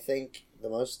shining, I think, the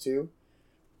most too.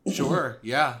 Sure,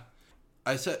 yeah.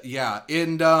 I said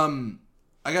and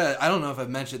I don't know if I've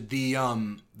mentioned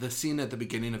the scene at the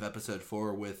beginning of episode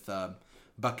 4 with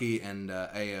Bucky and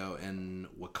Ayo in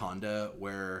Wakanda,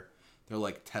 where they're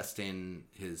like testing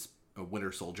his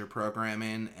Winter Soldier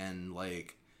programming, and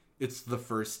like it's the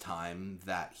first time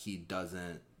that he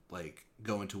doesn't like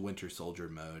go into Winter Soldier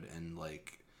mode, and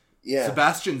like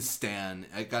Sebastian Stan,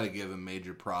 I gotta give him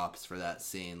major props for that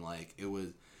scene. Like it was,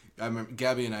 I remember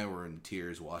Gabby and I were in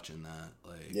tears watching that.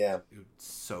 Like it's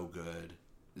so good.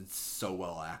 It's so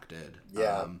well acted.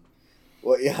 Yeah.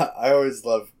 I always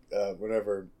love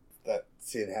whenever that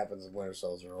scene happens in Winter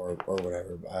Soldier or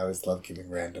whatever. I always love keeping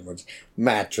random words.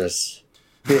 Mattress,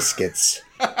 biscuits,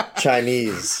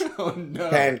 Chinese,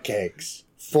 pancakes,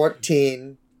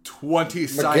 14,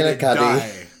 20-sided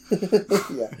die.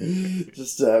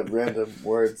 Just random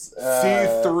words.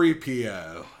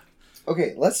 C-3PO.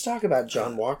 Okay, let's talk about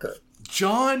John Walker.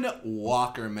 John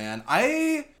Walker, man.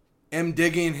 I am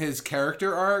digging his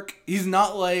character arc. He's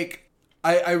not like...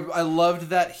 I loved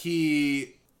that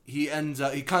he ends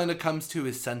up... He kind of comes to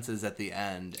his senses at the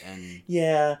end. And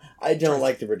yeah, I don't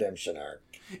like the redemption arc.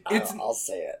 I'll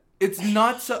say it. It's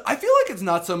not so... I feel like it's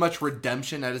not so much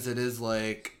redemption as it is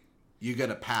like, you get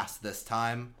a pass this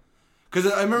time. Because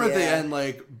I remember at the end,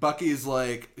 like, Bucky's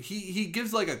like... He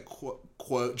gives like a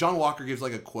quote. John Walker gives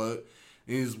like a quote.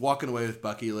 And he's walking away with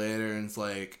Bucky later, and it's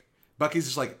like... Bucky's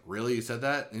just like, really? You said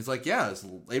that? And he's like, yeah,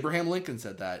 Abraham Lincoln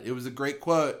said that. It was a great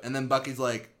quote. And then Bucky's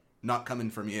like, not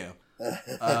coming from you.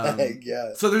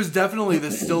 So there's definitely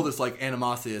this like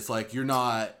animosity. It's like, you're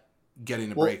not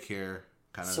getting a break here.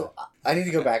 Kind of. So I need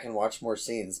to go back and watch more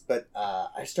scenes. But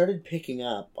I started picking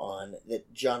up on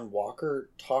that John Walker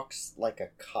talks like a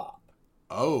cop.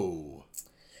 Oh.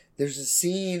 There's a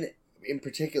scene in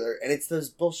particular, and it's those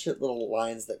bullshit little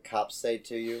lines that cops say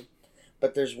to you.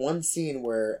 But there's one scene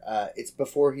where it's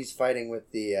before he's fighting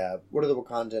with the what are the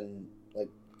Wakandan like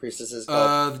priestesses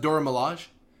called? The Dora Milaje.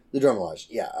 The Dora Milaje,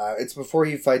 yeah. It's before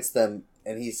he fights them,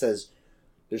 and he says,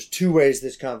 "There's 2 ways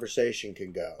this conversation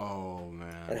can go." Oh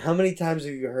man! And how many times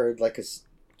have you heard like a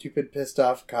stupid, pissed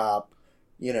off cop,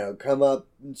 come up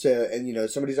and say, and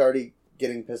somebody's already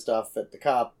getting pissed off at the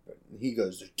cop, and he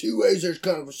goes, "There's 2 ways this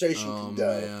conversation can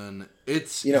go." Oh man,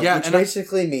 it's which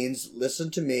basically means listen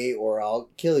to me or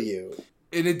I'll kill you.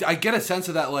 And I get a sense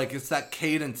of that, like, it's that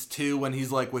cadence, too, when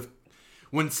he's, like, with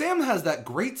when Sam has that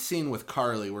great scene with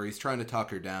Carly where he's trying to talk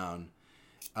her down,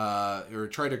 or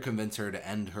try to convince her to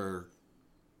end her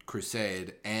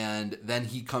crusade, and then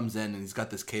he comes in and he's got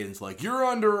this cadence like, you're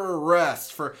under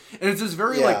arrest for, and it's this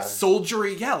very like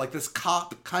soldiery, like this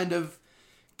cop kind of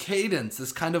cadence,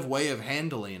 this kind of way of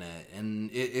handling it, and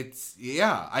it's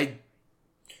I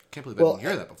can't believe I didn't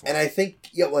hear that before. And I think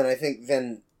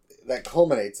then that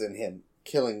culminates in him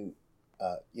killing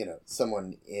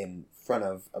someone in front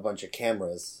of a bunch of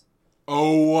cameras.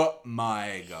 Oh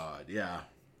my god, yeah.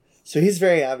 So he's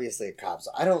very obviously a cop,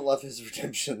 so I don't love his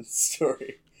redemption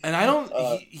story. And I don't,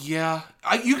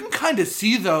 you can kind of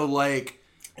see, though, like...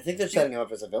 I think they're setting him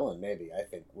up as a villain, maybe, I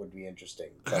think, would be interesting.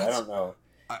 But I don't know.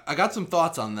 I got some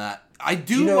thoughts on that.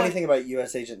 Do you know anything about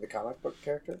U.S. Agent, the comic book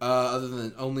character? Other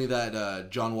than only that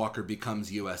John Walker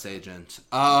becomes U.S. Agent.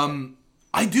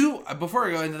 I do, before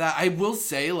I go into that, I will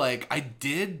say, like, I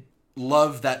did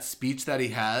love that speech that he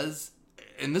has.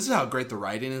 And this is how great the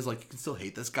writing is. Like, you can still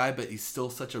hate this guy, but he's still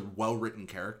such a well-written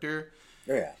character.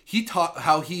 Oh, yeah.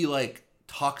 How he, like...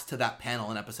 talks to that panel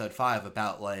in episode 5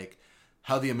 about like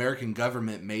how the American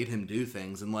government made him do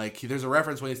things, and like there's a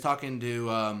reference when he's talking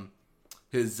to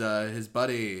his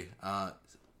buddy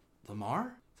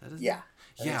Lamar. Is that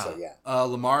his name?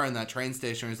 Lamar in that train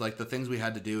station. He's like, the things we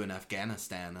had to do in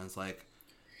Afghanistan. I was like,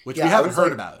 which we haven't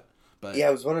heard about. But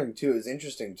I was wondering too. It was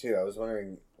interesting too. I was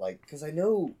wondering like because I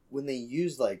know when they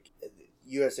use like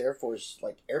U.S. Air Force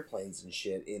like airplanes and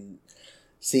shit in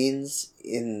scenes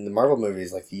in the Marvel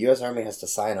movies, like the U.S. Army has to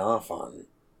sign off on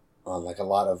like a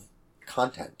lot of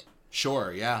content.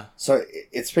 Sure, yeah. So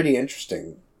it's pretty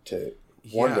interesting to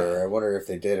wonder. Yeah. I wonder if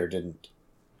they did or didn't.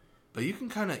 But you can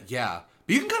kind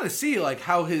of see like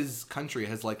how his country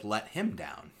has like let him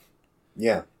down.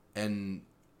 Yeah. And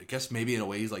I guess maybe in a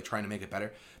way he's like trying to make it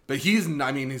better. But he's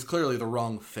clearly the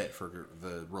wrong fit for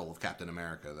the role of Captain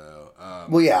America, though.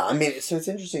 Well, yeah. I mean, so it's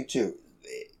interesting too.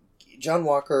 John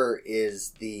Walker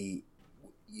is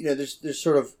there's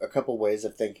sort of a couple ways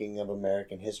of thinking of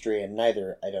American history, and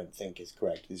neither I don't think is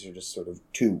correct. These are just sort of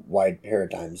two wide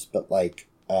paradigms. But like,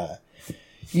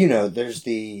 there's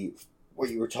what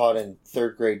you were taught in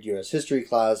 3rd grade U.S. history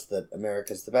class that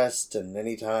America's the best, and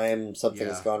anytime something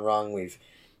has gone wrong, we've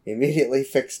immediately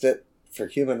fixed it for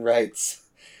human rights.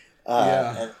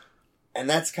 And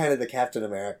that's kind of the Captain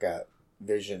America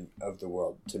vision of the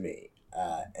world to me.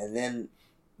 And then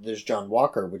there's John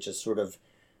Walker, which is sort of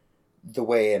the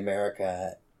way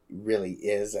America really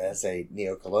is as a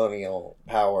neocolonial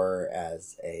power,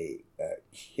 as a,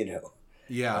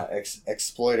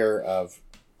 exploiter of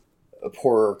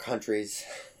poorer countries.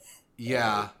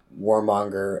 Yeah.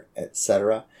 Warmonger,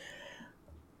 etc.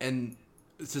 And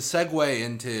to segue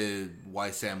into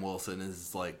why Sam Wilson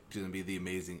is like going to be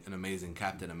an amazing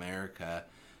Captain America,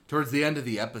 towards the end of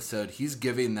the episode, he's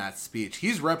giving that speech.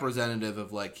 He's representative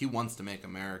of, like, he wants to make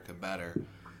America better.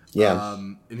 Yeah.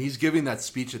 And he's giving that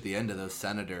speech at the end of those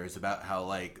senators about how,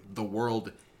 like, the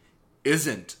world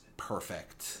isn't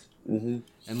perfect. Mm-hmm.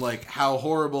 And, like, how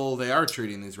horrible they are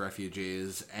treating these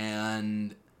refugees.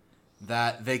 And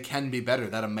that they can be better.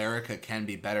 That America can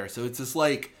be better. So it's this,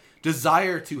 like,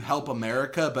 desire to help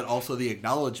America, but also the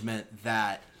acknowledgement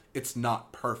that it's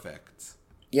not perfect.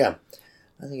 Yeah.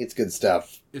 I think it's good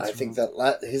stuff. I think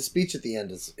that his speech at the end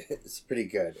is pretty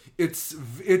good. It's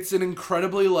an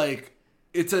incredibly, like,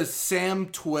 it's a Sam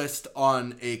twist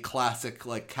on a classic,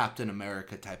 like, Captain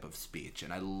America type of speech,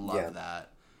 and I love that.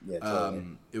 Yeah, totally.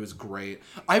 It was great.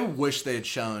 I wish they had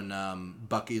shown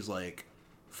Bucky's, like,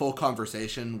 full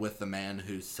conversation with the man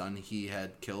whose son he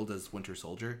had killed as Winter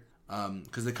Soldier,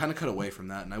 because they kind of cut away from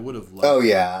that, and I would have loved Oh,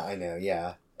 yeah, I know,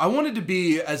 yeah. I wanted to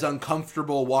be as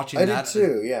uncomfortable watching that. I did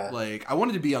too, yeah. Like, I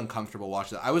wanted to be uncomfortable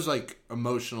watching that. I was, like,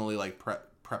 emotionally, like,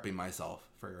 prepping myself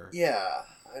for... Yeah,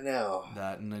 I know.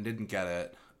 That, and I didn't get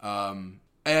it. And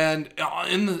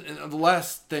in the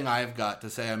last thing I've got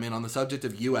to say, I mean, on the subject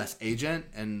of U.S. Agent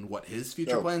and what his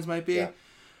future plans might be. Yeah.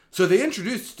 So they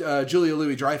introduced Julia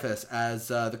Louis-Dreyfus as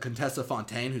the Contessa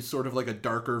Fontaine, who's sort of like a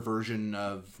darker version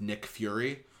of Nick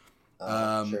Fury.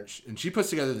 Sure. And she puts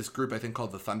together this group, I think,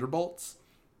 called the Thunderbolts.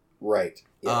 Right.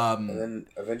 Yeah. And then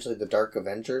eventually the Dark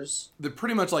Avengers. They're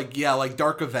pretty much like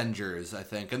Dark Avengers, I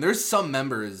think. And there's some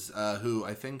members who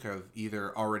I think have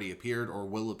either already appeared or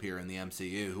will appear in the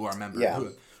MCU who are members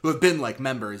who have been like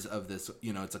members of this.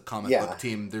 You know, it's a comic book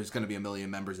team. There's going to be a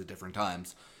million members at different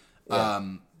times. Yeah.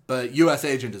 But U.S.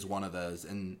 Agent is one of those,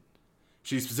 and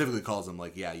she specifically calls him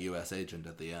like U.S. Agent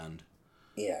at the end.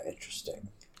 Yeah, interesting.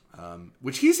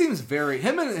 Which he seems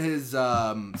him and his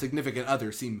significant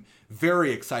other seem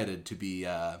very excited to be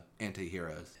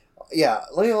anti-heroes. Yeah,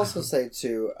 let me also say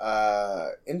too,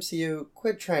 MCU,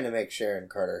 quit trying to make Sharon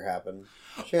Carter happen.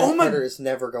 Sharon Carter is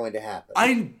never going to happen.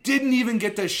 I didn't even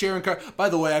get to Sharon Carter. By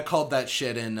the way, I called that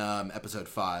shit in episode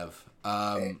 5.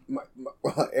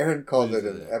 Aaron called it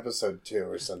in episode 2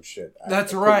 or some shit.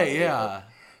 That's right, yeah.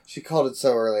 She called it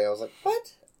so early. I was like,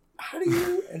 what? How do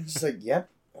you? And she's like, yep.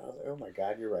 I was like, oh my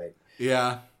God, you're right.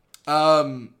 Yeah.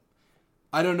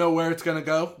 I don't know where it's gonna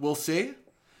go. We'll see.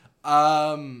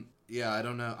 Yeah, I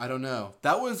don't know.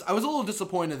 I was a little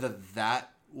disappointed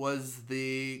that was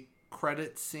the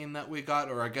credit scene that we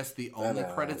got, or I guess the only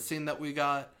credit scene that we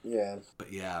got. Yeah.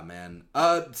 But yeah, man.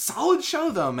 Solid show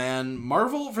though, man.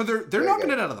 Marvel they're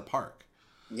knocking it out of the park.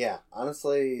 Yeah,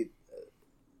 honestly,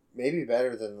 maybe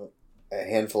better than a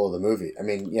handful of the movies. I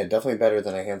mean, yeah, definitely better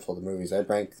than a handful of the movies. I'd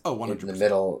rank 100%. in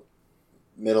the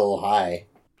middle high.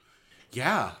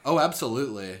 Yeah. Oh,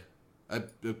 absolutely. I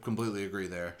completely agree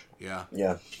there. Yeah.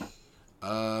 Yeah.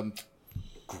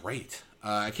 Great.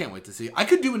 I can't wait to see. I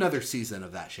could do another season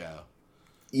of that show.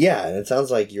 Yeah, and it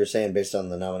sounds like you're saying based on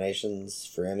the nominations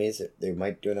for Emmys, they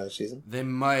might do another season. They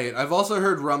might. I've also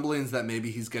heard rumblings that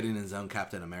maybe he's getting his own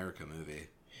Captain America movie.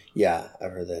 Yeah,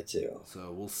 I've heard that too.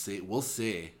 So we'll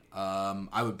see.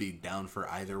 I would be down for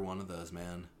either one of those,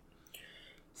 man.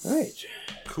 All right.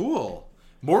 Cool.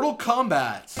 Mortal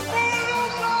Kombat.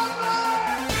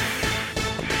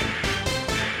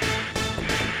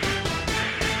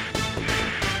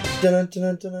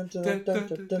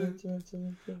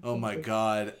 Oh my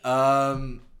God.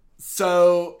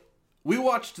 So we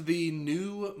watched the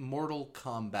new Mortal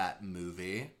Kombat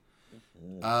movie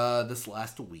this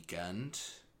last weekend.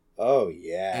 Oh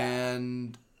yeah.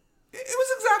 And it was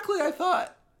exactly I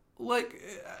thought. Like,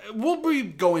 we'll be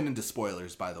going into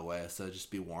spoilers, by the way, so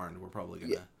just be warned. We're probably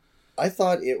gonna. Yeah. I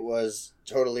thought it was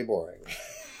totally boring.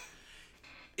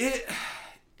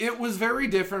 It was very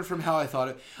different from how I thought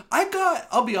it.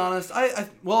 I'll be honest. I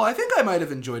think I might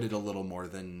have enjoyed it a little more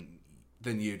than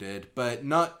you did, but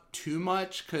not too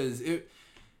much because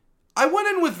I went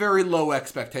in with very low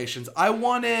expectations. I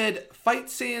wanted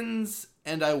fight scenes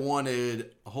and I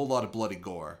wanted a whole lot of bloody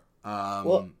gore,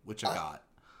 which I got.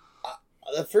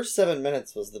 The first 7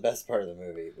 minutes was the best part of the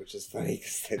movie, which is funny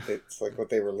because it's like what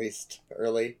they released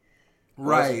early.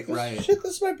 Right, like, right. Shit,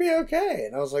 this might be okay.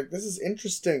 And I was like, this is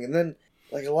interesting. And then,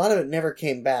 like, a lot of it never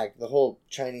came back. The whole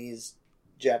Chinese,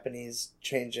 Japanese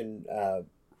change in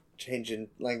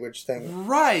language thing.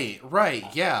 Right,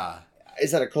 yeah.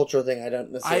 Is that a cultural thing? I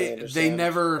don't necessarily understand.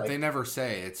 They never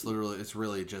say. It's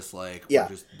really just like, we're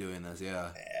just doing this,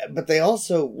 yeah. But they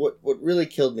also, what really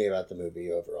killed me about the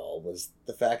movie overall was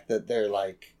the fact that they're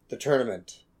like, the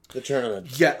tournament.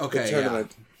 Yeah, okay, the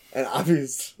tournament. Yeah. And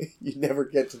obviously, you never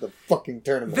get to the fucking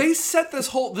tournament. They set this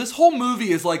whole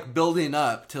movie is like building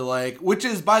up to like, which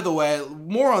is, by the way,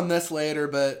 more on this later,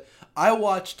 but I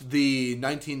watched the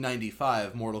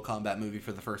 1995 Mortal Kombat movie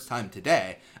for the first time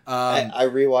today. I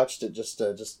rewatched it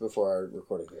just before our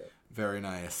recording here. Very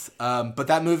nice. But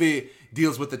that movie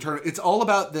deals with the tournament. It's all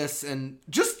about this and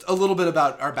just a little bit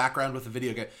about our background with the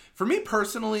video game. For me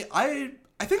personally, I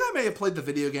think I may have played the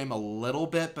video game a little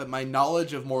bit, but my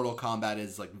knowledge of Mortal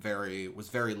Kombat was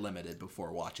very limited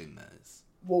before watching this.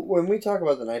 Well, when we talk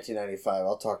about the 1995,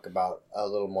 I'll talk about a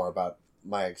little more about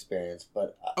my experience.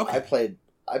 But okay. I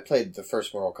played the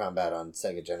first Mortal Kombat on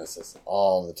Sega Genesis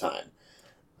all the time.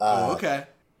 Okay.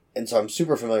 And so I'm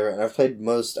super familiar, and I've played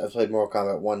Mortal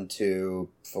Kombat 1, 2,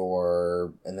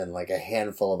 4, and then like a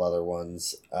handful of other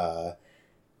ones,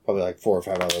 probably like 4 or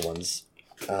 5 other ones.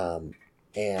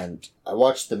 And I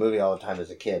watched the movie all the time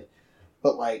as a kid.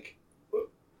 But like,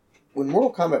 when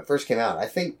Mortal Kombat first came out, I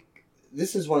think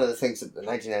this is one of the things that the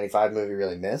 1995 movie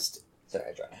really missed. Sorry,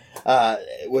 I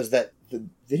tried. Was that the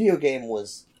video game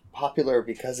was popular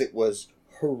because it was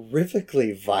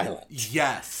horrifically violent.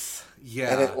 Yes.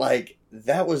 Yeah. And it like,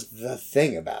 that was the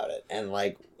thing about it. And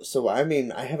like, so I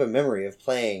mean, I have a memory of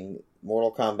playing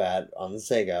Mortal Kombat on the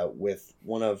Sega with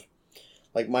one of,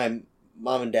 like, my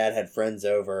mom and dad had friends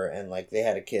over, and like they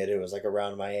had a kid who was like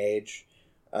around my age.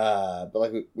 But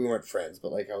like we weren't friends,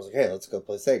 but like I was like, hey, let's go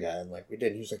play Sega. And like we did.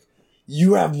 And he was like,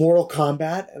 you have Mortal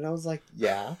Kombat? And I was like,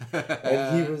 yeah.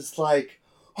 And he was like,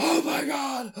 oh my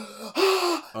God.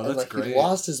 Oh, that's and like great. He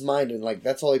lost his mind, and like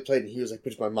that's all he played. And he was like,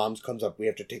 bitch, my mom's comes up, we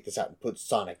have to take this out and put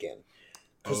Sonic in.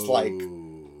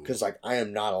 Because I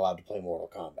am not allowed to play Mortal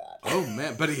Kombat. Oh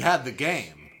man, but he had the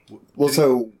game. Well,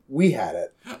 so we had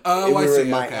it. Oh, we were see. in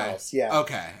my okay. house. Yeah.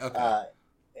 Okay.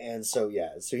 And so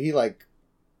so he like,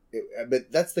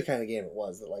 but that's the kind of game it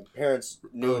was that like parents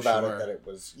knew about it. That it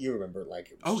was, you remember,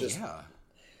 like it was just. Yeah.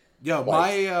 Yeah, like,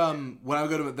 my when I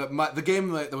would go to the game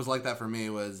that was like that for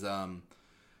me was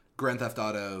Grand Theft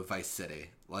Auto Vice City.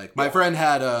 Like, my friend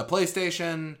had a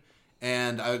PlayStation,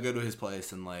 and I would go to his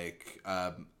place, and, like,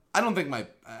 I don't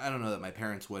know that my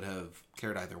parents would have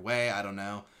cared either way. I don't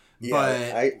know. Yeah,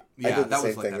 but I did the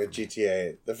same like thing with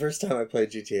GTA. The first time I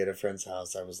played GTA at a friend's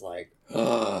house, I was like,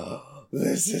 oh,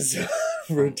 this is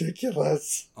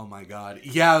ridiculous. Oh my god.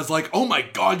 Yeah, I was like, oh my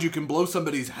god, you can blow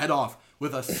somebody's head off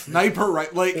with a sniper,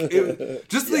 right? Like, the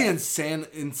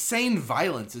insane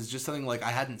violence is just something, like,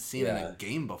 I hadn't seen in a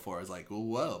game before. I was like,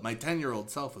 whoa. My 10-year-old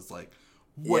self was like,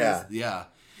 what is...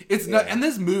 It's not... And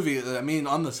this movie, I mean,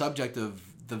 on the subject of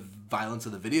the violence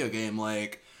of the video game,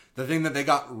 like... The thing that they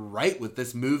got right with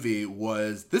this movie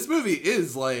was this movie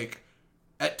is, like,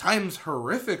 at times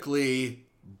horrifically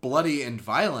bloody and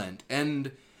violent.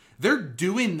 And they're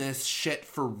doing this shit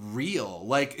for real.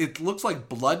 Like, it looks like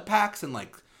blood packs and,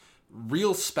 like,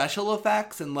 real special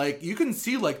effects. And, like, you can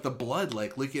see, like, the blood,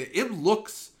 like, leaking. It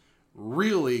looks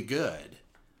really good.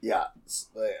 Yeah.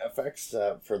 The effects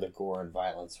for the gore and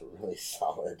violence were really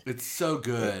solid. It's so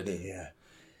good. Yeah.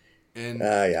 And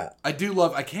I do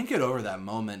love, I can't get over that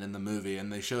moment in the movie, and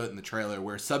they show it in the trailer,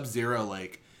 where Sub-Zero,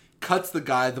 like, cuts the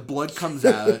guy, the blood comes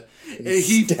out, and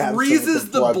he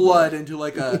freezes the blood into,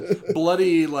 like, a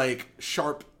bloody, like,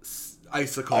 sharp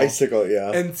icicle.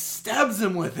 And stabs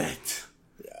him with it.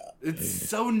 Yeah. It's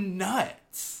so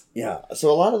nuts. Yeah. So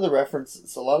a lot of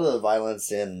the violence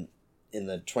in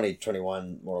the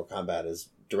 2021 Mortal Kombat is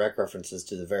direct references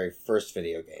to the very first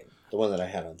video game. The one that I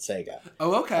had on Sega.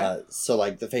 Oh, okay. So,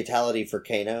 like, the fatality for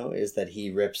Kano is that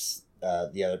he rips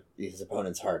his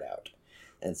opponent's heart out.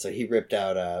 And so he ripped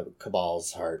out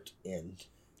Cabal's heart in...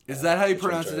 Is that how you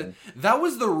pronounce it? That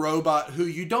was the robot who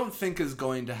you don't think is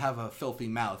going to have a filthy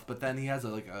mouth, but then he has,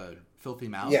 a filthy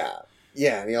mouth. Yeah.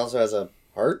 Yeah, and he also has a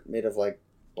heart made of, like,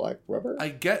 black rubber.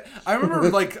 I remember,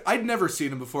 like, I'd never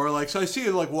seen him before, like, so I see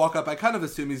him, like, walk up, I kind of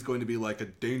assume he's going to be, like, a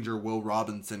Danger Will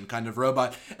Robinson kind of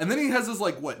robot, and then he has this,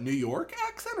 like, what, New York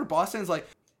accent or Boston? It's like...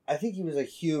 I think he was a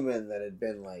human that had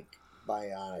been, like,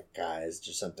 bionicized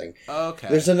or something. Okay.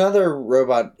 There's another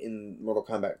robot in Mortal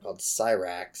Kombat called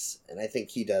Cyrax, and I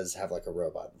think he does have, like, a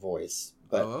robot voice.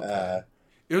 But, okay.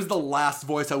 It was the last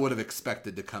voice I would have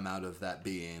expected to come out of that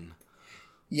being.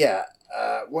 Yeah.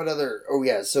 What other... Oh,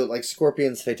 yeah. So, like,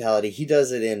 Scorpion's fatality, he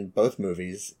does it in both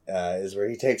movies, is where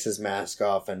he takes his mask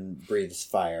off and breathes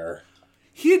fire.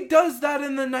 He does that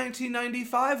in the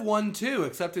 1995 one, too,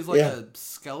 except he's, like, a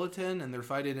skeleton, and they're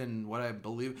fighting in what I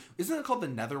believe... Isn't it called the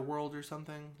Netherworld or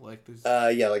something? Like, there's...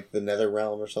 Yeah, like the Nether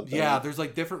Realm or something. Yeah, there's,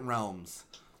 like, different realms.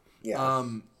 Yeah.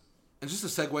 And just to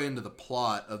segue into the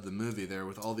plot of the movie there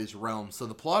with all these realms. So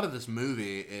the plot of this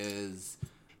movie is...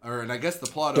 and I guess the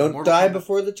plot of Mortal Kombat...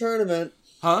 before the tournament.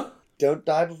 Huh? Don't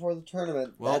die before the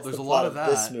tournament. Well, there's a lot of that.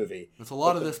 This movie. There's a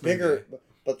lot of this movie.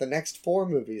 But the next 4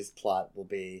 movies' plot will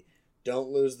be,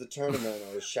 don't lose the tournament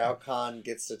or Shao Kahn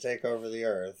gets to take over the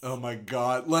Earth. Oh my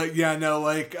god. Like, yeah, no,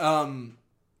 like,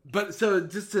 but so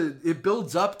it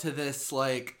builds up to this,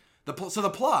 like, the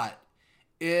plot,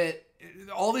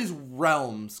 all these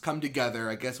realms come together,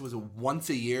 I guess it was once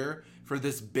a year, for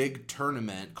this big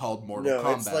tournament called Mortal Kombat.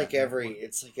 No, it's like every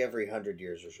 100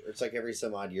 years or it's like every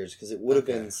some odd years, because it would have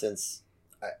been since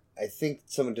I think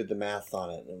someone did the math on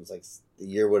it, and it was like the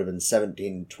year would have been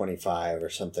 1725 or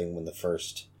something when the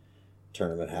first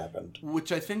tournament happened.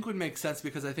 Which I think would make sense,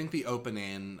 because I think the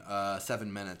opening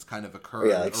 7 minutes kind of occurred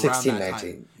like around 1619. that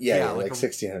time. Yeah, like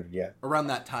 1600. Yeah, around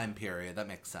that time period. That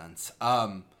makes sense.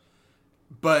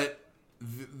 But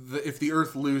if the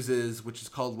Earth loses, which is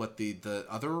called what, the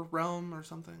other realm or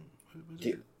something?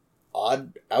 The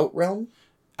odd out realm?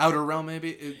 Outer realm,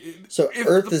 maybe. So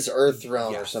Earth is Earth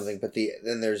realm or something, but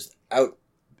then there's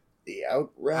the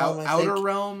out realm. Outer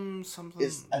realm, something.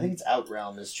 I think it's out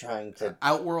realm is trying to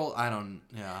Outworld. I don't.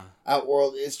 Yeah.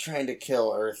 Outworld is trying to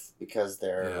kill Earth because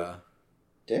they're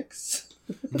dicks.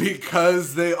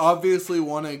 Because they obviously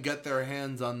want to get their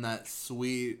hands on that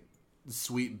sweet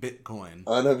Bitcoin.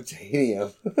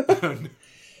 Unobtainium.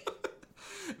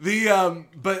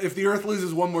 But if the Earth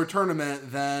loses one more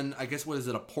tournament, then I guess, what is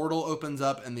it? A portal opens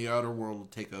up and the outer world will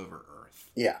take over Earth.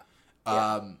 Yeah.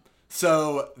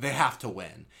 So they have to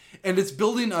win, and it's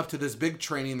building up to this big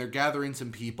training. They're gathering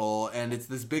some people, and it's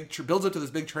this big builds up to this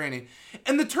big training,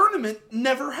 and the tournament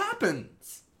never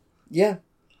happens. Yeah.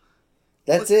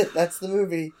 That's it. That's the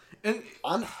movie. And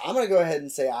I'm going to go ahead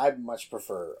and say I much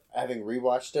prefer, having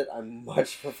rewatched it, I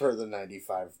much prefer the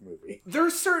 95 movie. There are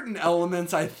certain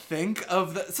elements, I think,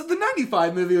 of the... So the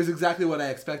 95 movie was exactly what I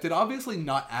expected. Obviously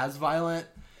not as violent,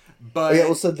 but... Yeah,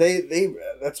 well, so they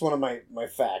that's one of my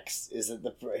facts, is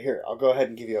that here, I'll go ahead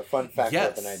and give you a fun fact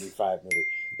about the 95 movie.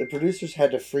 The producers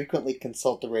had to frequently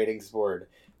consult the ratings board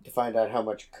to find out how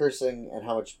much cursing and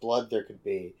how much blood there could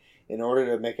be in order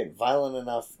to make it violent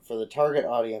enough for the target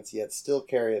audience, yet still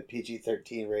carry a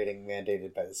PG-13 rating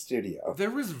mandated by the studio.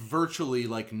 There was virtually,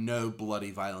 like, no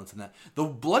bloody violence in that. The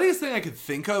bloodiest thing I could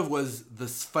think of was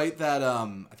this fight that,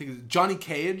 I think Johnny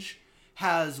Cage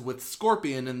has with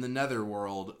Scorpion in the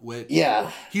Netherworld, which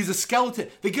he's a skeleton.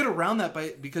 They get around that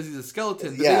because he's a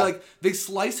skeleton. But they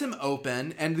slice him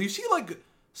open, and you see, like,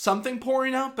 something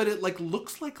pouring out, but it, like,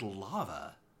 looks like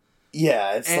lava.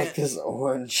 Yeah, it's like this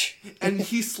orange. And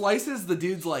he slices the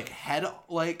dude's, like, head,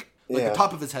 like the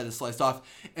top of his head is sliced off.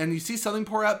 And you see something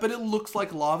pour out, but it looks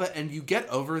like lava. And you get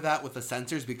over that with the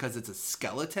sensors because it's a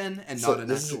skeleton and not an actual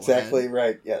This is exactly head.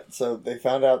 right, yeah. So they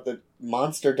found out that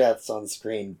monster deaths on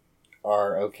screen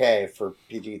are okay for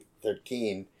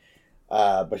PG-13,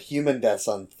 but human deaths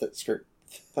on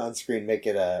screen make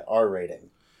it a R rating.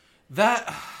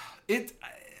 It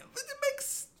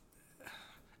makes...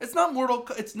 It's not Mortal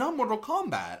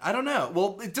Kombat. I don't know.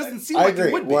 Well, it doesn't seem like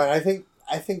it would be. Well, I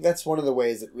think that's one of the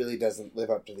ways it really doesn't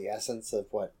live up to the essence of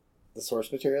what the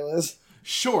source material is.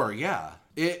 Sure, yeah.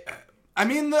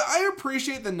 I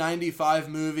appreciate the 95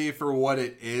 movie for what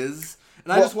it is.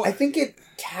 And I think it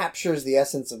captures the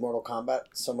essence of Mortal Kombat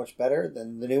so much better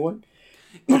than the new one.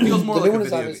 It feels more like a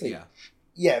video game.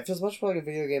 Yeah, it feels much more like a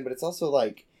video game, but it's also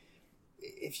like,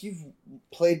 if you've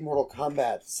played Mortal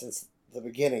Kombat since the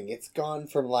beginning, it's gone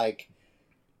from like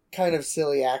kind of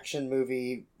silly action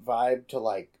movie vibe to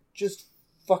like just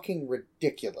fucking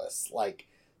ridiculous. Like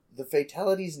the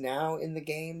fatalities now in the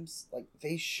games, like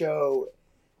they show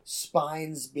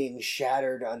spines being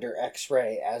shattered under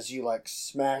X-ray as you like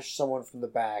smash someone from the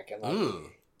back, and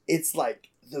like it's like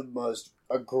the most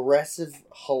aggressive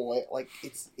like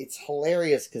it's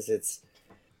hilarious because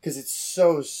it's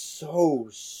so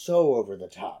over the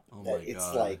top that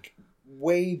it's like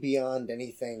way beyond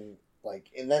anything, like,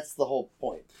 and that's the whole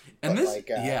point. And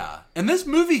and this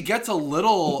movie gets a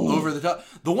little over the top.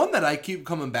 The one that I keep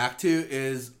coming back to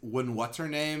is when what's her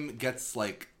name gets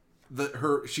like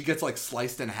she gets like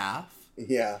sliced in half.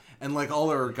 Yeah, and like all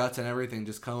her guts and everything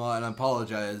just come out. And I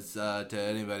apologize to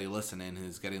anybody listening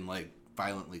who's getting like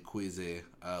violently queasy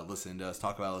listening to us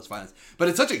talk about all this violence. But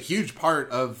it's such a huge part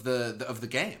of the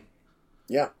game.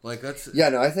 Yeah, like that's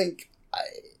I think.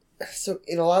 So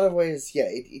in a lot of ways,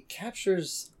 it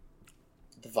captures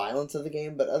the violence of the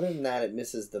game, but other than that, it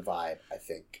misses the vibe, I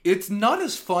think. It's not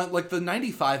as fun. Like, the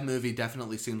 95 movie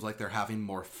definitely seems like they're having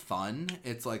more fun.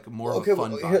 It's like more of a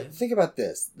fun vibe. Think about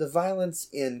this. The violence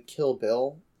in Kill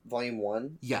Bill, Volume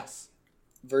 1. Yes.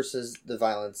 Versus the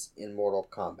violence in Mortal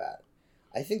Kombat.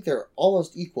 I think they're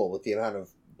almost equal with the amount of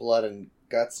blood and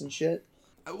guts and shit.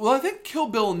 Well, I think Kill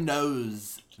Bill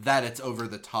knows that it's over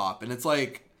the top, and it's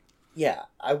like... Yeah,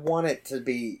 I want it to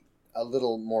be a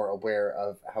little more aware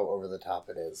of how over the top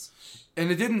it is. And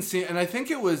it didn't seem... And I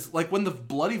think it was, like, when the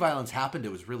bloody violence happened,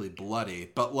 it was really bloody.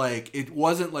 But, like, it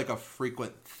wasn't, like, a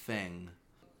frequent thing.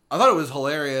 I thought it was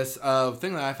hilarious. The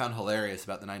thing that I found hilarious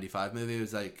about the 95 movie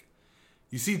was, like,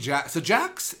 you see Jax... So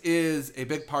Jax is a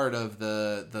big part of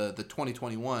the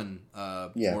 2021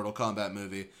 Mortal Kombat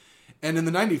movie. And in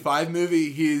the 95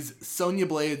 movie, he's Sonya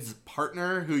Blade's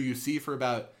partner, who you see for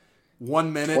about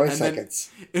 1 minute. 20 seconds.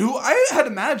 Who I had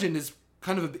imagined is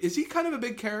is he kind of a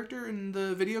big character in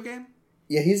the video game?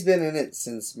 Yeah, he's been in it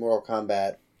since Mortal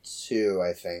Kombat 2,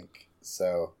 I think.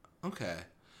 So. Okay.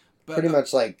 But, pretty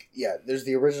much like, there's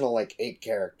the original like 8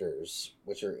 characters,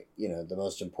 which are, the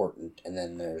most important. And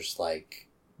then there's like,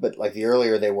 but like the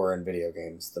earlier they were in video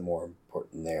games, the more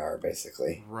important they are,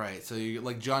 basically. Right. So you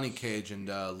like Johnny Cage and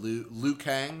Liu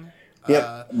Kang.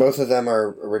 Yep, both of them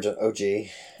are original OG.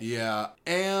 Yeah,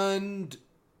 and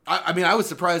I mean, I was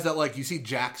surprised that like you see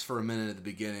Jax for a minute at the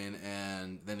beginning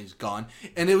and then he's gone,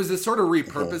 and it was this sort of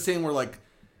repurposing where like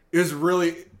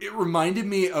it reminded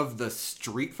me of the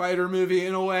Street Fighter movie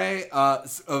in a way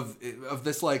of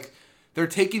this like they're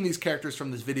taking these characters from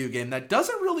this video game that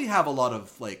doesn't really have a lot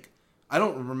of like I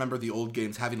don't remember the old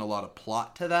games having a lot of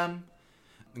plot to them,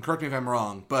 and correct me if I'm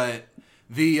wrong, but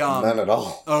none at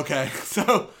all. Okay,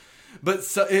 so. But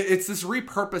so it's this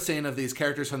repurposing of these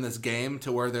characters from this game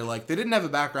to where they're like, they didn't have a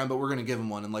background, but we're going to give them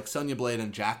one. And like Sonya Blade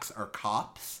and Jax are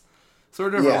cops,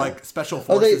 sort of, or like special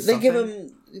forces. They give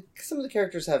them, some of the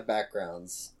characters have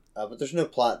backgrounds, but there's no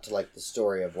plot to like the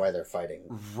story of why they're fighting.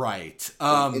 Right.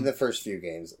 In the first few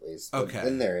games, at least. But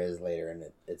then there is later, and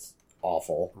it's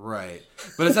awful. Right.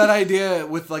 But it's that idea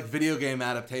with like video game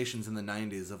adaptations in the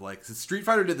 90s of like Street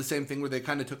Fighter did the same thing where they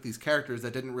kind of took these characters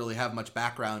that didn't really have much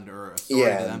background or a story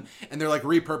to them, and they're like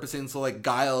repurposing. So like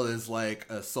Guile is like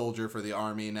a soldier for the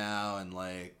army now, and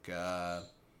like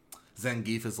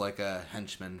Zangief is like a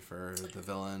henchman for the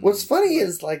villain. What's funny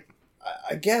is, like,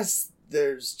 I guess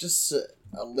there's just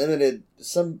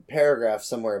some paragraph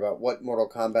somewhere about what Mortal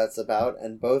Kombat's about,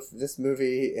 and both this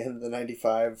movie and the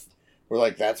 95 were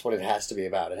like, that's what it has to be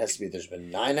about. It has to be, there's been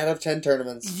 9 out of 10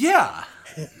 tournaments. Yeah.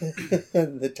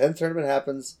 And the 10th tournament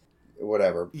happens,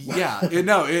 whatever. Yeah. It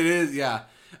is, yeah.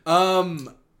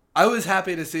 I was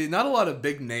happy to see not a lot of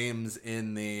big names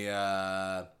in the,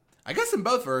 I guess in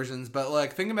both versions, but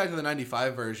like thinking back to the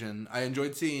 95 version, I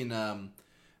enjoyed seeing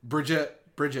Bridget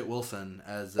Wilson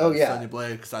as Sonya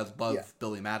Blade because I love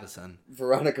Billy Madison.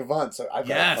 Veronica Vaughn. So I've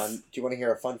got a fun. Do you want to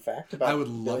hear a fun fact about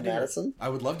Billy Madison? I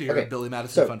would love to hear a Billy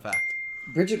Madison fun fact.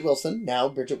 Bridget Wilson, now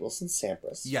Bridget Wilson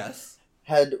Sampras. Yes.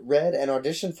 Had read and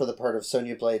auditioned for the part of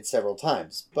Sonya Blade several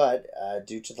times, but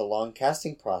due to the long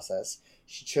casting process,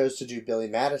 she chose to do Billy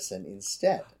Madison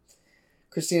instead.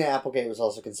 Christina Applegate was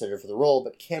also considered for the role,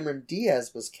 but Cameron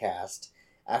Diaz was cast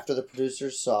after the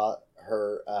producers saw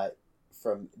her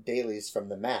from dailies from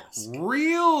The Mask.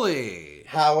 Really?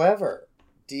 However,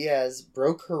 Diaz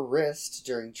broke her wrist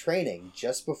during training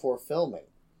just before filming.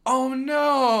 Oh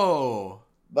no!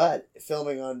 But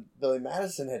filming on Billy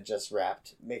Madison had just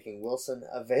wrapped, making Wilson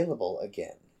available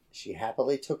again. She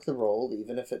happily took the role,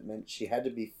 even if it meant she had to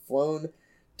be flown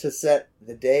to set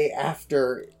the day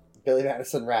after Billy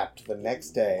Madison wrapped, the next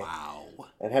day. Wow.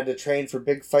 And had to train for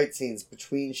big fight scenes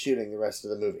between shooting the rest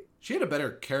of the movie. She had a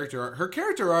better character arc. Her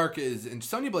character arc and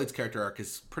Sonya Blade's character arc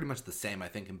is pretty much the same, I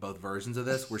think, in both versions of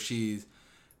this, where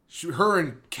her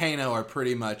and Kano are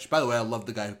pretty much, by the way, I love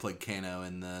the guy who played Kano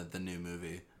in the new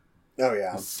movie. Oh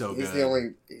yeah. He's so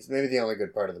good. He's maybe the only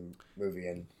good part of the movie,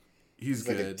 and he's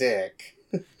good. Like a dick.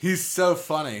 He's so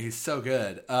funny. He's so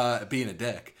good being a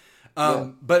dick.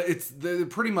 But it's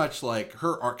pretty much like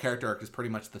her character arc is pretty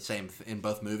much the same in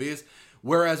both movies.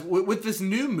 Whereas with this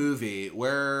new movie,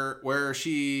 where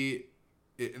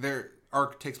their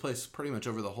arc takes place pretty much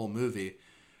over the whole movie,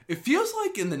 it feels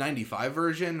like in the 95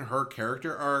 version, her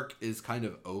character arc is kind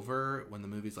of over when the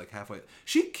movie's like halfway.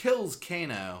 She kills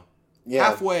Kano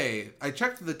halfway. I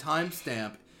checked the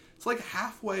timestamp. It's like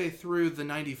halfway through the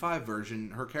 95 version,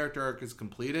 her character arc is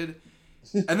completed.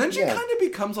 And then she kind of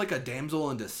becomes like a damsel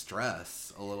in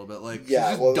distress a little bit. Like, she's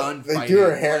just done fighting. They do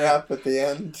her hair up at the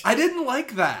end. I didn't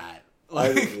like that.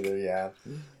 I didn't either, yeah.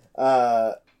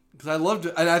 Because I loved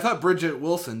it. And I thought Bridget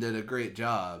Wilson did a great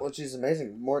job. Well, she's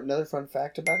amazing. Another fun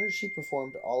fact about her, she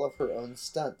performed all of her own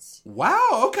stunts.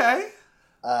 Wow, okay.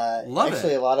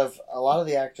 Actually, a lot of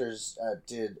the actors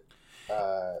did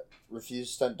refuse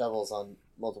stunt doubles on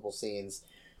multiple scenes.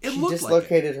 She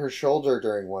dislocated her shoulder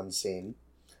during one scene.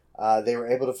 They were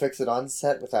able to fix it on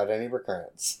set without any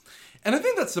recurrence. And I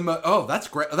think that's that's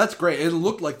great. That's great. It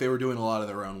looked like they were doing a lot of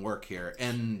their own work here.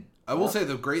 And I will say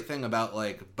the great thing about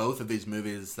like both of these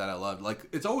movies that I loved, like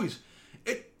it's always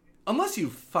unless you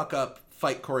fuck up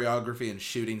fight choreography and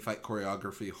shooting fight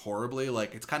choreography horribly,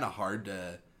 like it's kind of hard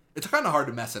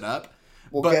to mess it up.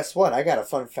 Well, guess what? I got a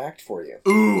fun fact for you.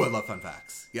 Ooh, I love fun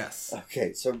facts. Yes.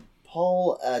 Okay, so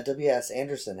Paul W.S.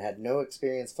 Anderson had no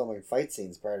experience filming fight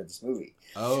scenes prior to this movie.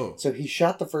 Oh. So he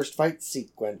shot the first fight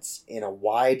sequence in a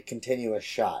wide, continuous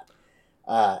shot.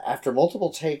 After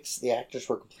multiple takes, the actors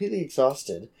were completely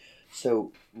exhausted.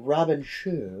 So Robin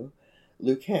Shou,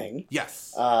 Liu Kang,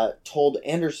 told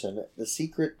Anderson the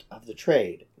secret of the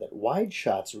trade, that wide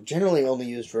shots were generally only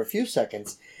used for a few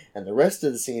seconds, and the rest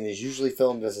of the scene is usually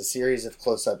filmed as a series of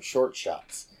close-up short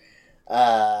shots.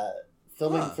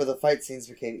 Filming for the fight scenes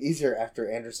became easier after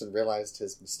Anderson realized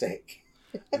his mistake.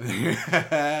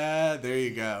 There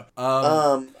you go.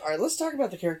 All right, let's talk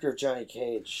about the character of Johnny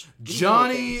Cage.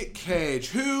 Johnny Cage,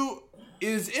 who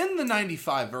is in the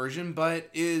 95 version, but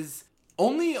is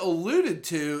only alluded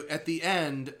to at the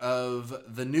end of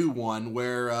the new one,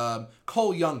 where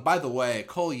Cole Young, by the way,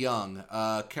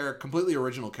 completely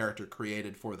original character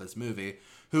created for this movie,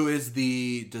 who is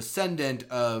the descendant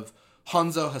of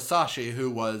Hanzo Hasashi, who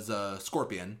was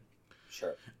Scorpion.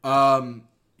 Sure.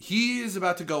 He is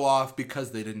about to go off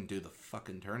because they didn't do the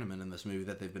fucking tournament in this movie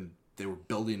that they were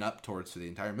building up towards for the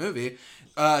entire movie.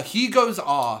 He goes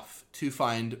off to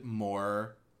find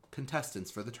more contestants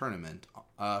for the tournament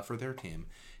for their team.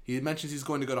 He mentions he's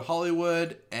going to go to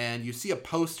Hollywood, and you see a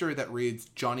poster that reads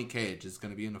Johnny Cage is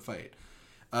going to be in a fight,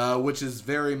 which is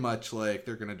very much like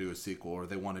they're going to do a sequel, or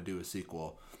they want to do a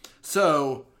sequel.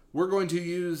 So we're going to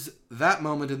use that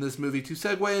moment in this movie to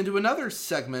segue into another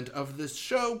segment of this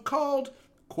show called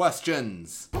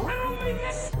Questions.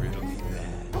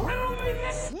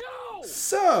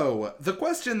 So, the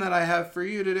question that I have for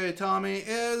you today, Tommy,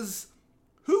 is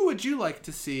who would you like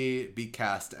to see be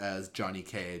cast as Johnny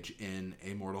Cage in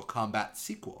a Mortal Kombat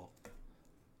sequel?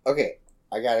 Okay,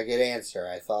 I got a good answer.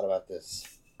 I thought about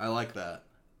this. I like that.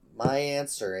 My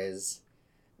answer is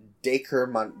Dacre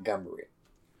Montgomery.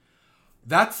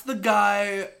 That's the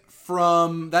guy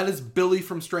that is Billy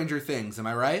from Stranger Things, am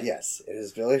I right? Yes, it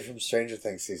is Billy from Stranger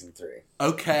Things Season 3.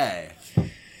 Okay.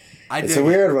 It's a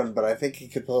weird one, but I think he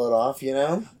could pull it off, you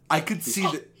know? I could see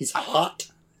that. He's hot.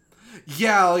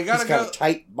 Yeah, you gotta He's got a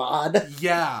tight bod.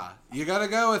 Yeah, you gotta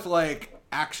go with, like,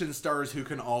 action stars who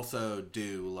can also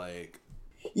do, like...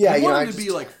 Yeah, you want him to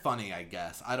be, like, funny, I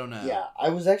guess. I don't know. Yeah, I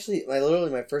was actually...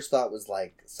 my first thought was,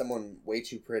 like, someone way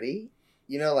too pretty.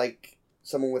 You know, like,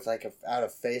 someone with, like, out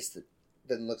of face that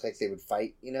didn't look like they would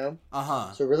fight, you know?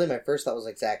 Uh-huh. So really my first thought was,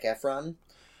 like, Zac Efron.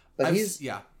 But he's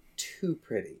yeah. too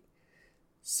pretty.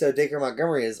 So Dacre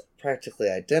Montgomery is practically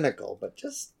identical, but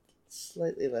just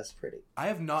slightly less pretty. How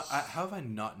have I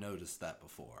not noticed that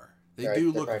before? They They're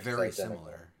do look very identical.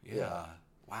 similar. Yeah.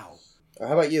 Wow. Or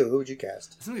how about you? Who would you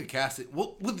cast? I'm gonna cast it.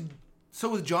 Well, with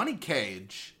Johnny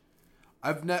Cage,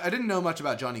 I didn't know much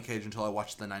about Johnny Cage until I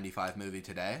watched the '95 movie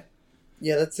today.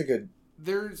 Yeah, that's a good...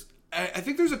 I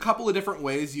think there's a couple of different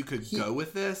ways you could go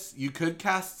with this. You could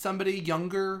cast somebody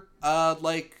younger,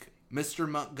 like Mr.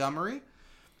 Montgomery.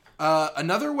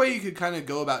 Another way you could kind of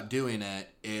go about doing it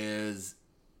is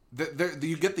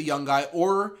you get the young guy,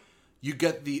 or you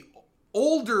get the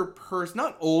older person,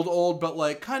 not old, but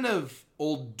like kind of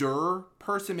older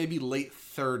person, maybe late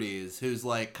 30s, who's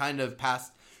like kind of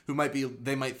past,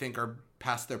 they might think are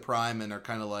past their prime and are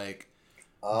kind of like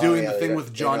doing the thing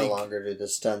with Johnny. They no longer do the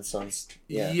stunts on.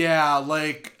 Yeah,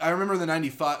 like I remember in the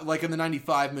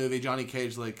 '95 movie, Johnny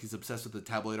Cage, like he's obsessed with the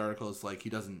tabloid articles. Like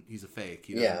he's a fake.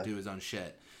 He doesn't do his own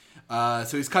shit.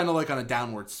 So he's kind of like on a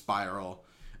downward spiral.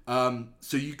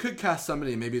 So you could cast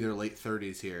somebody, maybe they're late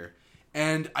 30s here.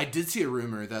 And I did see a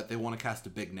rumor that they want to cast a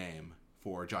big name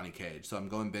for Johnny Cage. So I'm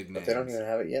going big names. But they don't even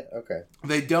have it yet? Okay.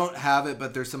 They don't have it,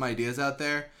 but there's some ideas out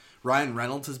there. Ryan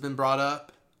Reynolds has been brought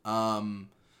up.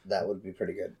 That would be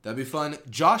pretty good. That'd be fun.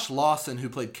 Josh Lawson, who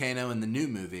played Kano in the new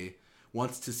movie,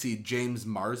 wants to see James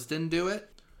Marsden do it.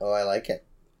 Oh, I like it.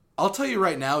 I'll tell you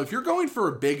right now, if you're going for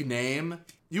a big name,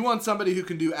 you want somebody who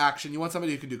can do action, you want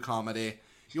somebody who can do comedy,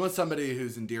 you want somebody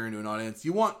who's endearing to an audience,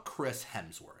 you want Chris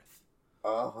Hemsworth.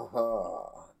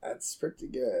 That's pretty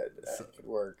good. That could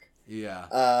work. Yeah.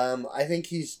 I think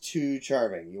he's too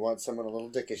charming. You want someone a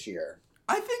little dickishier.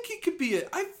 I think he could be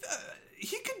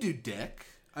he could do dick,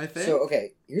 I think. So,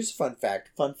 okay, here's a fun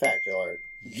fact. Fun fact alert.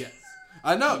 Yes.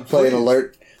 I know. Play an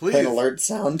alert. Please. Play an alert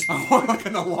sound. I want like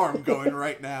an alarm going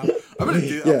right now. I'll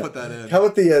put that in. How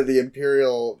about the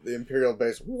imperial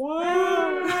bass?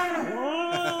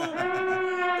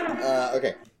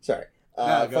 Okay, sorry.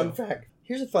 Fun fact.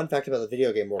 Here's a fun fact about the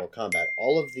video game Mortal Kombat.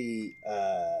 All of the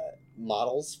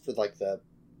models for like the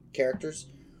characters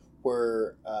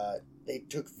were they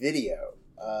took video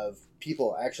of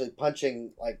people actually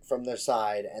punching like from their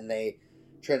side, and they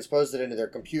transposed it into their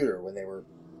computer when they were.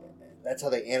 That's how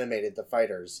they animated the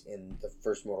fighters in the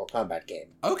first Mortal Kombat game.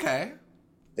 Okay.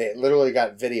 They literally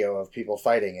got video of people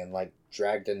fighting and like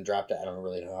dragged and dropped it. I don't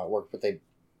really know how it worked, but they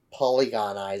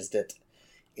polygonized it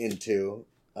into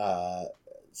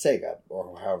Sega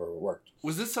or however it worked.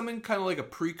 Was this something kind of like a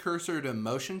precursor to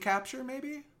motion capture,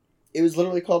 maybe? It was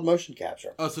literally called motion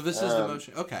capture. Oh, so this is the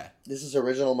motion. Okay. This is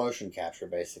original motion capture,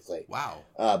 basically. Wow.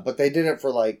 But they did it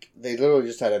for they literally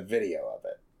just had a video of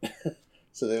it.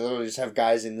 So they literally just have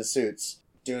guys in the suits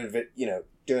doing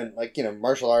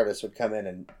martial artists would come in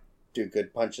and do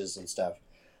good punches and stuff.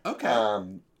 Okay.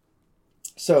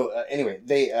 Anyway,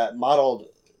 they modeled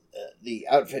the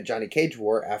outfit Johnny Cage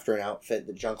wore after an outfit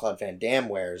that Jean-Claude Van Damme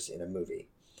wears in a movie.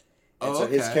 And so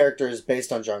his character is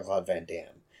based on Jean-Claude Van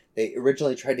Damme. They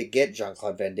originally tried to get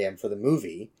Jean-Claude Van Damme for the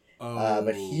movie,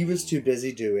 but he was too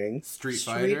busy doing Street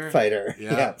Fighter.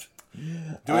 Yeah. Yep.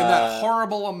 Doing that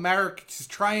horrible American... He's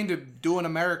trying to do an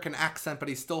American accent, but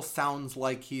he still sounds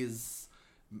like he's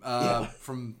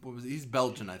from... he's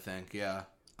Belgian, I think, yeah.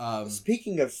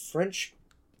 Speaking of French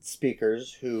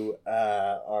speakers who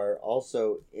are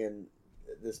also in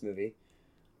this movie,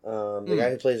 the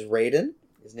guy who plays Raiden,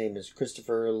 his name is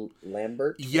Christopher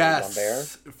Lambert. Yes,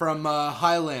 Lambert. from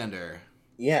Highlander.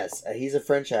 Yes, he's a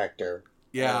French actor.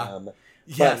 Yeah.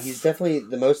 But he's definitely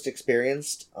the most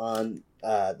experienced on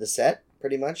the set,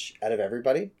 pretty much, out of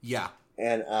everybody. Yeah.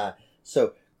 And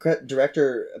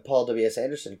director Paul W.S.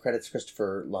 Anderson credits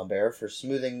Christopher Lambert for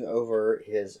smoothing over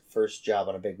his first job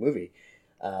on a big movie.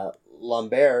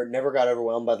 Lambert never got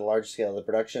overwhelmed by the large scale of the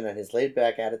production, and his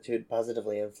laid-back attitude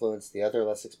positively influenced the other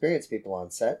less experienced people on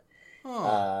set.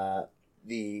 Oh.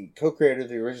 The co-creator of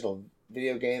the original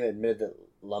video game admitted that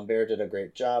Lambert did a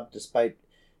great job, despite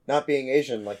not being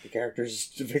Asian like the character's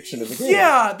depiction of the game.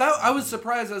 Yeah, that I was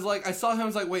surprised. I saw him. I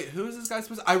was like, wait, who is this guy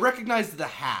supposed to... I recognized the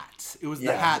hat. It was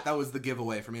the hat that was the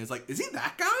giveaway for me. I was like, is he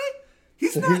that guy?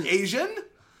 He's not Asian.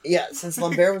 Yeah, since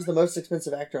Lambert was the most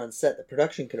expensive actor on set, the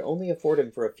production could only afford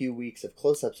him for a few weeks of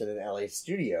close-ups in an LA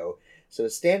studio, so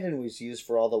a stand-in was used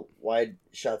for all the wide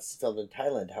shots filmed in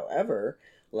Thailand. However,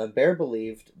 Lambert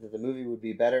believed that the movie would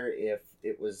be better if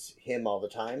it was him all the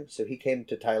time, so he came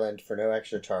to Thailand for no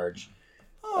extra charge,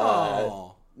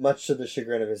 much to the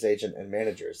chagrin of his agent and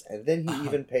managers. And then he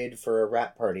even paid for a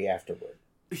rap party afterward.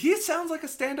 He sounds like a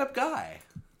stand-up guy.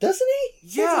 Doesn't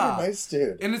he? Yeah. Sounds like a nice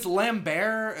dude. And it's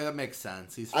Lambert. That makes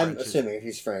sense. He's French. I'm assuming if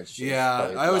he's French.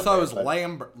 Yeah, I always thought it was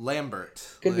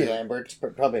Lambert. Could be Lambert,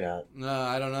 but probably not. No,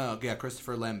 I don't know. Yeah,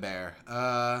 Christopher Lambert.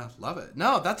 Love it.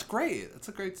 No, that's great. That's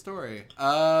a great story.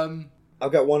 I've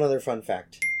got one other fun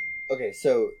fact. Okay,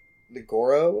 so the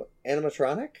Goro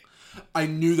animatronic? I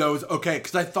knew that was... Okay,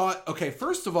 because I thought... Okay,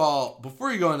 first of all,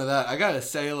 before you go into that, I gotta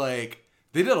say, like...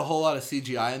 They did a whole lot of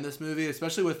CGI in this movie,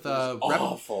 especially with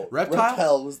awful. Reptile.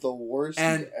 Reptile was the worst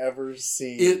you've ever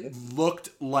seen. It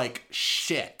looked like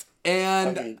shit.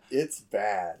 And I mean, it's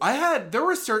bad. There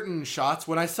were certain shots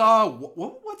when I saw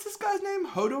what's this guy's name?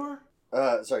 Hodor?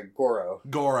 Sorry, Goro.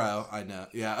 Goro, I know.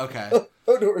 Yeah, okay.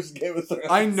 Hodor's Game of Thrones.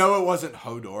 I know it wasn't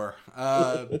Hodor.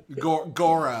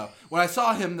 Goro. When I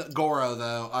saw him, Goro,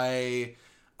 though, I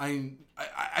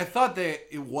thought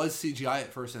that it was CGI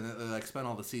at first, and they like spent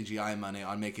all the CGI money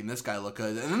on making this guy look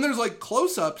good. And then there's like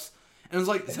close-ups, and it was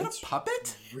like, is that a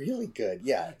puppet? Really good,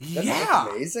 yeah. That's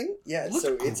amazing. Yeah,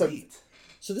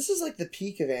 so this is like the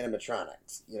peak of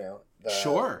animatronics, you know.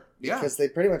 Sure. Yeah. Because they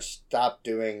pretty much stopped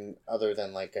doing, other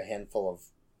than like a handful of,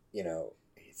 you know,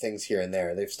 things here and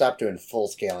there. They've stopped doing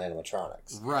full-scale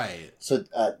animatronics. Right. So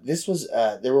this was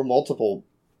there were multiple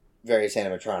various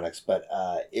animatronics, but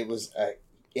it was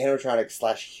animatronic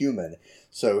 / human.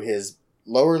 So his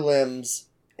lower limbs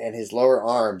and his lower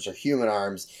arms are human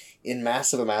arms in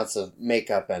massive amounts of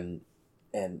makeup and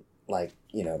like,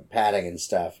 you know, padding and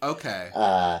stuff. Okay.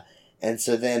 And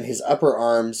so then his upper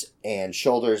arms and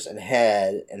shoulders and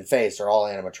head and face are all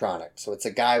animatronic. So it's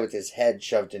a guy with his head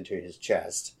shoved into his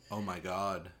chest. Oh my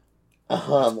god.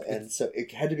 And so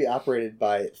it had to be operated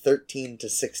by 13 to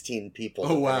 16 people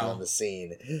depending on the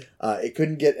scene. It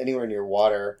couldn't get anywhere near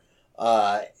water.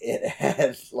 It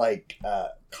had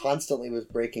constantly was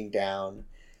breaking down.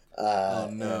 Oh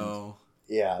no.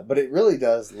 Yeah, but it really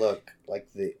does look like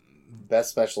the best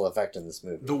special effect in this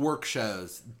movie. The work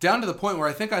shows. Down to the point where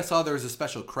I think I saw there was a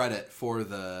special credit for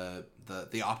the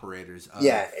operators.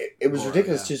 It was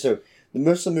ridiculous too. So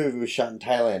most of the movie was shot in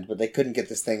Thailand, but they couldn't get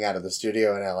this thing out of the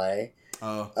studio in LA.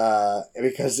 Oh.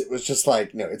 Because it was just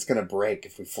like, no, it's gonna break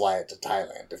if we fly it to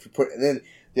Thailand. And then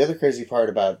the other crazy part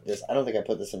about this, I don't think I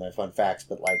put this in my fun facts,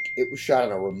 but like it was shot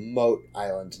on a remote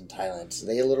island in Thailand, so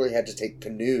they literally had to take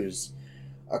canoes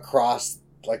across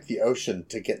like the ocean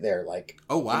to get there. Like,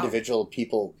 oh wow, individual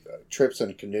people trips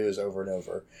on canoes over and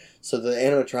over. So the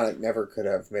animatronic never could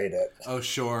have made it. Oh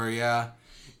sure, yeah.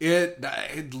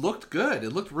 It looked good.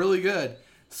 It looked really good.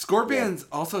 Scorpions,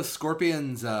 I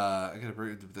gotta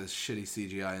bring the shitty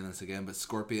CGI in this again, but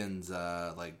Scorpion's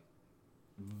like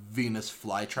Venus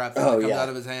flytrap that comes out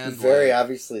of his hand. Very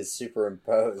obviously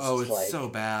superimposed. Oh, it's so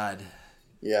bad.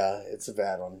 Yeah, it's a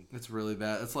bad one. It's really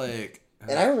bad. It's like...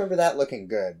 And I remember that looking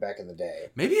good back in the day.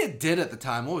 Maybe it did at the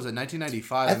time. What was it,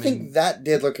 1995? I think that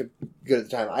did look good at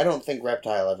the time. I don't think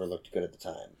Reptile ever looked good at the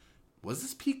time. Was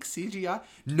this peak CGI?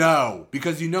 No,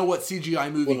 because you know what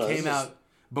CGI movie came out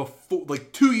before,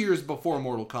 like 2 years before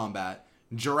Mortal Kombat?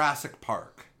 Jurassic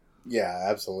Park. Yeah,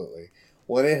 absolutely.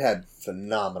 Well, it had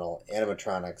phenomenal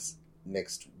animatronics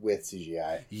mixed with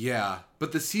CGI. Yeah,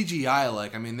 but the CGI,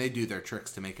 like, I mean, they do their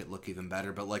tricks to make it look even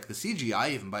better, but, like, the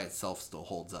CGI even by itself still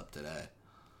holds up today.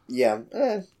 Yeah,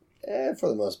 for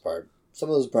the most part. Some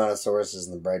of those brontosauruses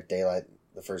in the bright daylight,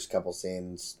 the first couple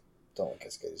scenes, don't look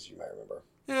as good as you might remember.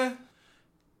 Yeah.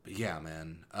 But yeah,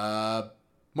 man.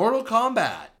 Mortal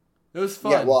Kombat. It was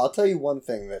fun. Yeah, well, I'll tell you one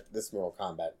thing that this Mortal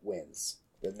Kombat wins.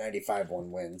 The 95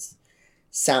 one wins.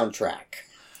 Soundtrack.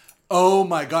 Oh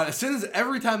my god! As soon as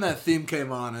every time that theme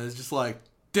came on, it was just like,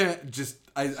 I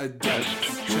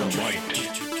chill.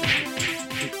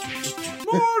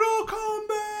 Mortal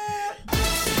Kombat.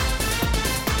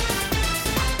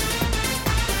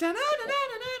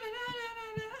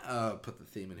 Put the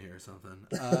theme in here or something.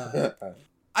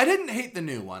 I didn't hate the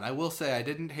new one. I will say I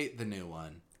didn't hate the new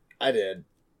one. I did.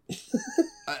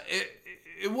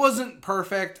 It wasn't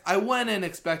perfect. I went in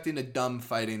expecting a dumb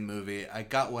fighting movie. I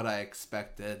got what I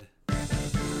expected.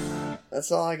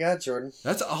 That's all I got, Jordan.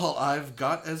 That's all I've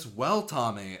got as well,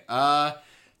 Tommy.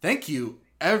 Thank you,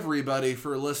 everybody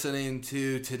for listening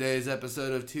to today's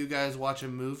episode of Two Guys Watch a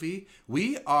Movie.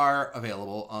 We are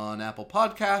available on Apple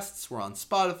Podcasts. We're on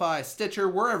Spotify, Stitcher,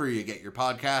 wherever you get your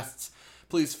podcasts.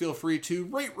 Please feel free to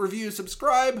rate, review,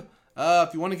 subscribe.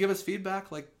 If you want to give us feedback,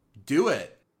 do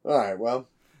it. All right, well,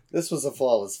 this was a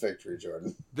flawless victory,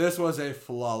 Jordan. This was a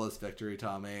flawless victory,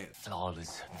 Tommy.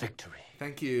 Flawless victory.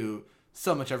 Thank you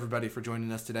so much, everybody, for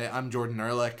joining us today. I'm Jordan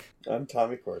Ehrlich. I'm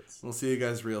Tommy Quartz. We'll see you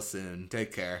guys real soon.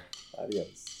 Take care.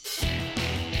 Adios.